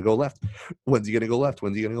 when's he gonna go left? When's he gonna go left?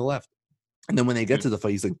 When's he gonna go left? And then when they get to the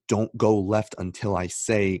fight, he's like, "Don't go left until I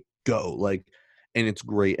say go." Like, and it's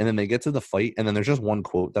great. And then they get to the fight, and then there's just one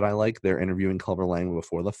quote that I like. They're interviewing Clubber Lang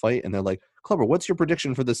before the fight, and they're like, "Clubber, what's your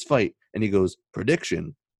prediction for this fight?" And he goes,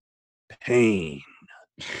 "Prediction, pain."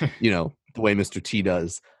 The way Mr. T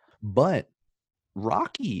does. But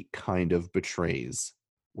Rocky kind of betrays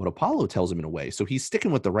what Apollo tells him in a way. So he's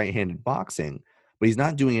sticking with the right-handed boxing, but he's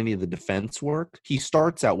not doing any of the defense work. He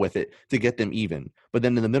starts out with it to get them even. But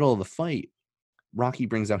then in the middle of the fight, Rocky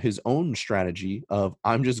brings out his own strategy of,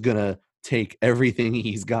 I'm just going to take everything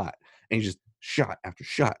he's got. And he's just shot after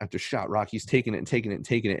shot after shot. Rocky's taking it and taking it and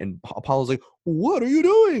taking it. And Apollo's like, "What are you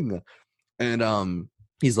doing?" And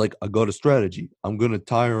he's like, "I got a strategy. I'm going to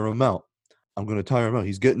tire him out. I'm going to tire him out.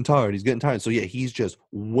 He's getting tired. He's getting tired." So, yeah, he's just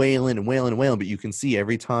wailing and wailing and wailing. But you can see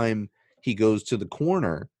every time he goes to the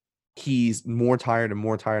corner, he's more tired and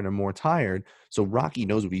more tired and more tired. So Rocky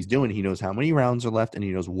knows what he's doing. He knows how many rounds are left, and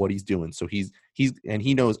he knows what he's doing. So he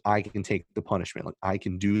knows, I can take the punishment. Like, I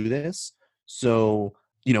can do this. So,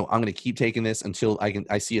 I'm going to keep taking this until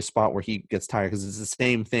I see a spot where he gets tired, because it's the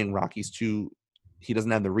same thing. He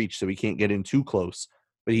doesn't have the reach, so he can't get in too close.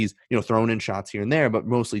 But he's, throwing in shots here and there, but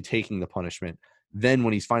mostly taking the punishment. Then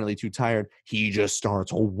when he's finally too tired, he just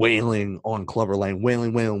starts wailing on Clubber Lang,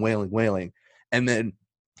 wailing. And then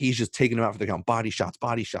he's just taking him out for the count. Body shots,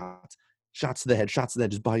 shots to the head,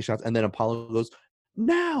 just body shots. And then Apollo goes,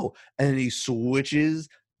 "Now!" And then he switches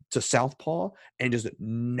to southpaw and just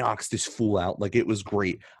knocks this fool out. Like, it was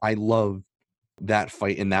great. I love that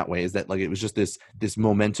fight in that way, is that, like, it was just this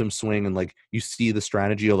momentum swing, and, like, you see the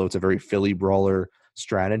strategy, although it's a very Philly brawler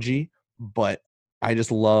strategy, but I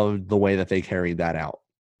just loved the way that they carried that out.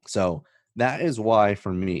 So that is why,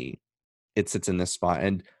 for me, it sits in this spot.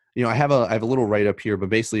 And I have a little write up here, but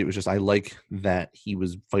basically it was just, I like that he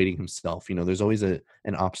was fighting himself. There's always an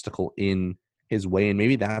obstacle in his way, and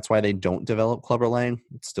maybe that's why they don't develop Clubber Lang.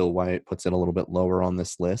 It's still why it puts it a little bit lower on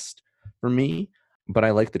this list for me. But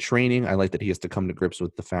I like the training. I like that he has to come to grips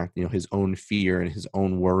with the fact, his own fear and his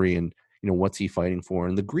own worry, and what's he fighting for,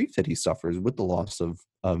 and the grief that he suffers with the loss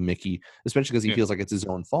of Mickey, especially because he feels like it's his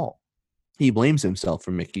own fault. He blames himself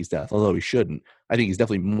for Mickey's death, although he shouldn't. I think he's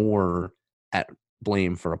definitely more at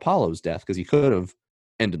blame for Apollo's death, because he could have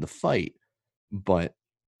ended the fight. But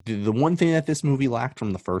the one thing that this movie lacked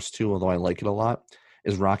from the first two, although I like it a lot,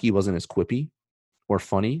 is Rocky wasn't as quippy or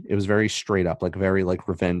funny. It was very straight up, like very like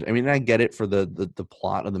revenge. I mean, I get it for the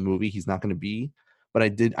plot of the movie. He's not going to be, but I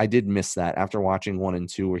did miss that after watching 1 and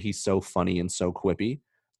 2, where he's so funny and so quippy.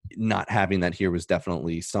 Not having that here was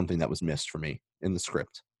definitely something that was missed for me in the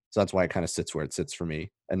script. So that's why it kind of sits where it sits for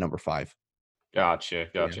me at number 5. Gotcha.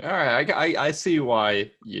 Yeah. All right, I see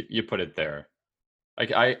why you put it there.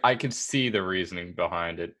 I can see the reasoning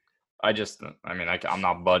behind it. I'm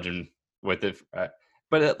not budging with it.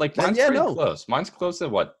 But mine's pretty close. Mine's close at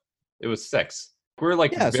what? It was 6. We're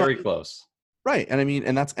very close. Right. And I mean,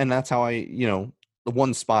 and that's how I, the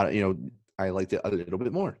one spot, I liked it a little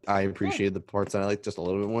bit more. I appreciated the parts that I liked just a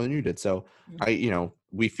little bit more than you did. So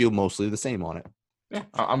we feel mostly the same on it. Yeah.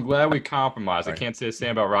 I'm glad we compromised. Right. I can't say the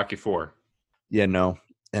same about Rocky 4. Yeah, no.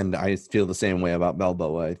 And I feel the same way about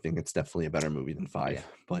Balboa. I think it's definitely a better movie than 5. Yeah.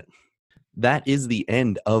 But that is the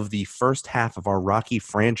end of the first half of our Rocky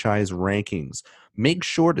franchise rankings. Make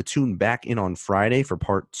sure to tune back in on Friday for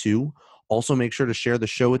part 2. Also, make sure to share the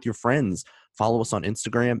show with your friends. Follow us on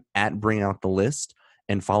Instagram at BringOutTheList,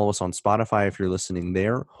 and follow us on Spotify if you're listening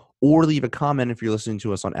there, or leave a comment if you're listening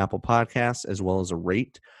to us on Apple Podcasts, as well as a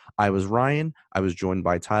rate. I was Ryan. I was joined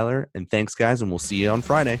by Tyler. And thanks, guys, and we'll see you on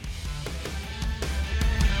Friday.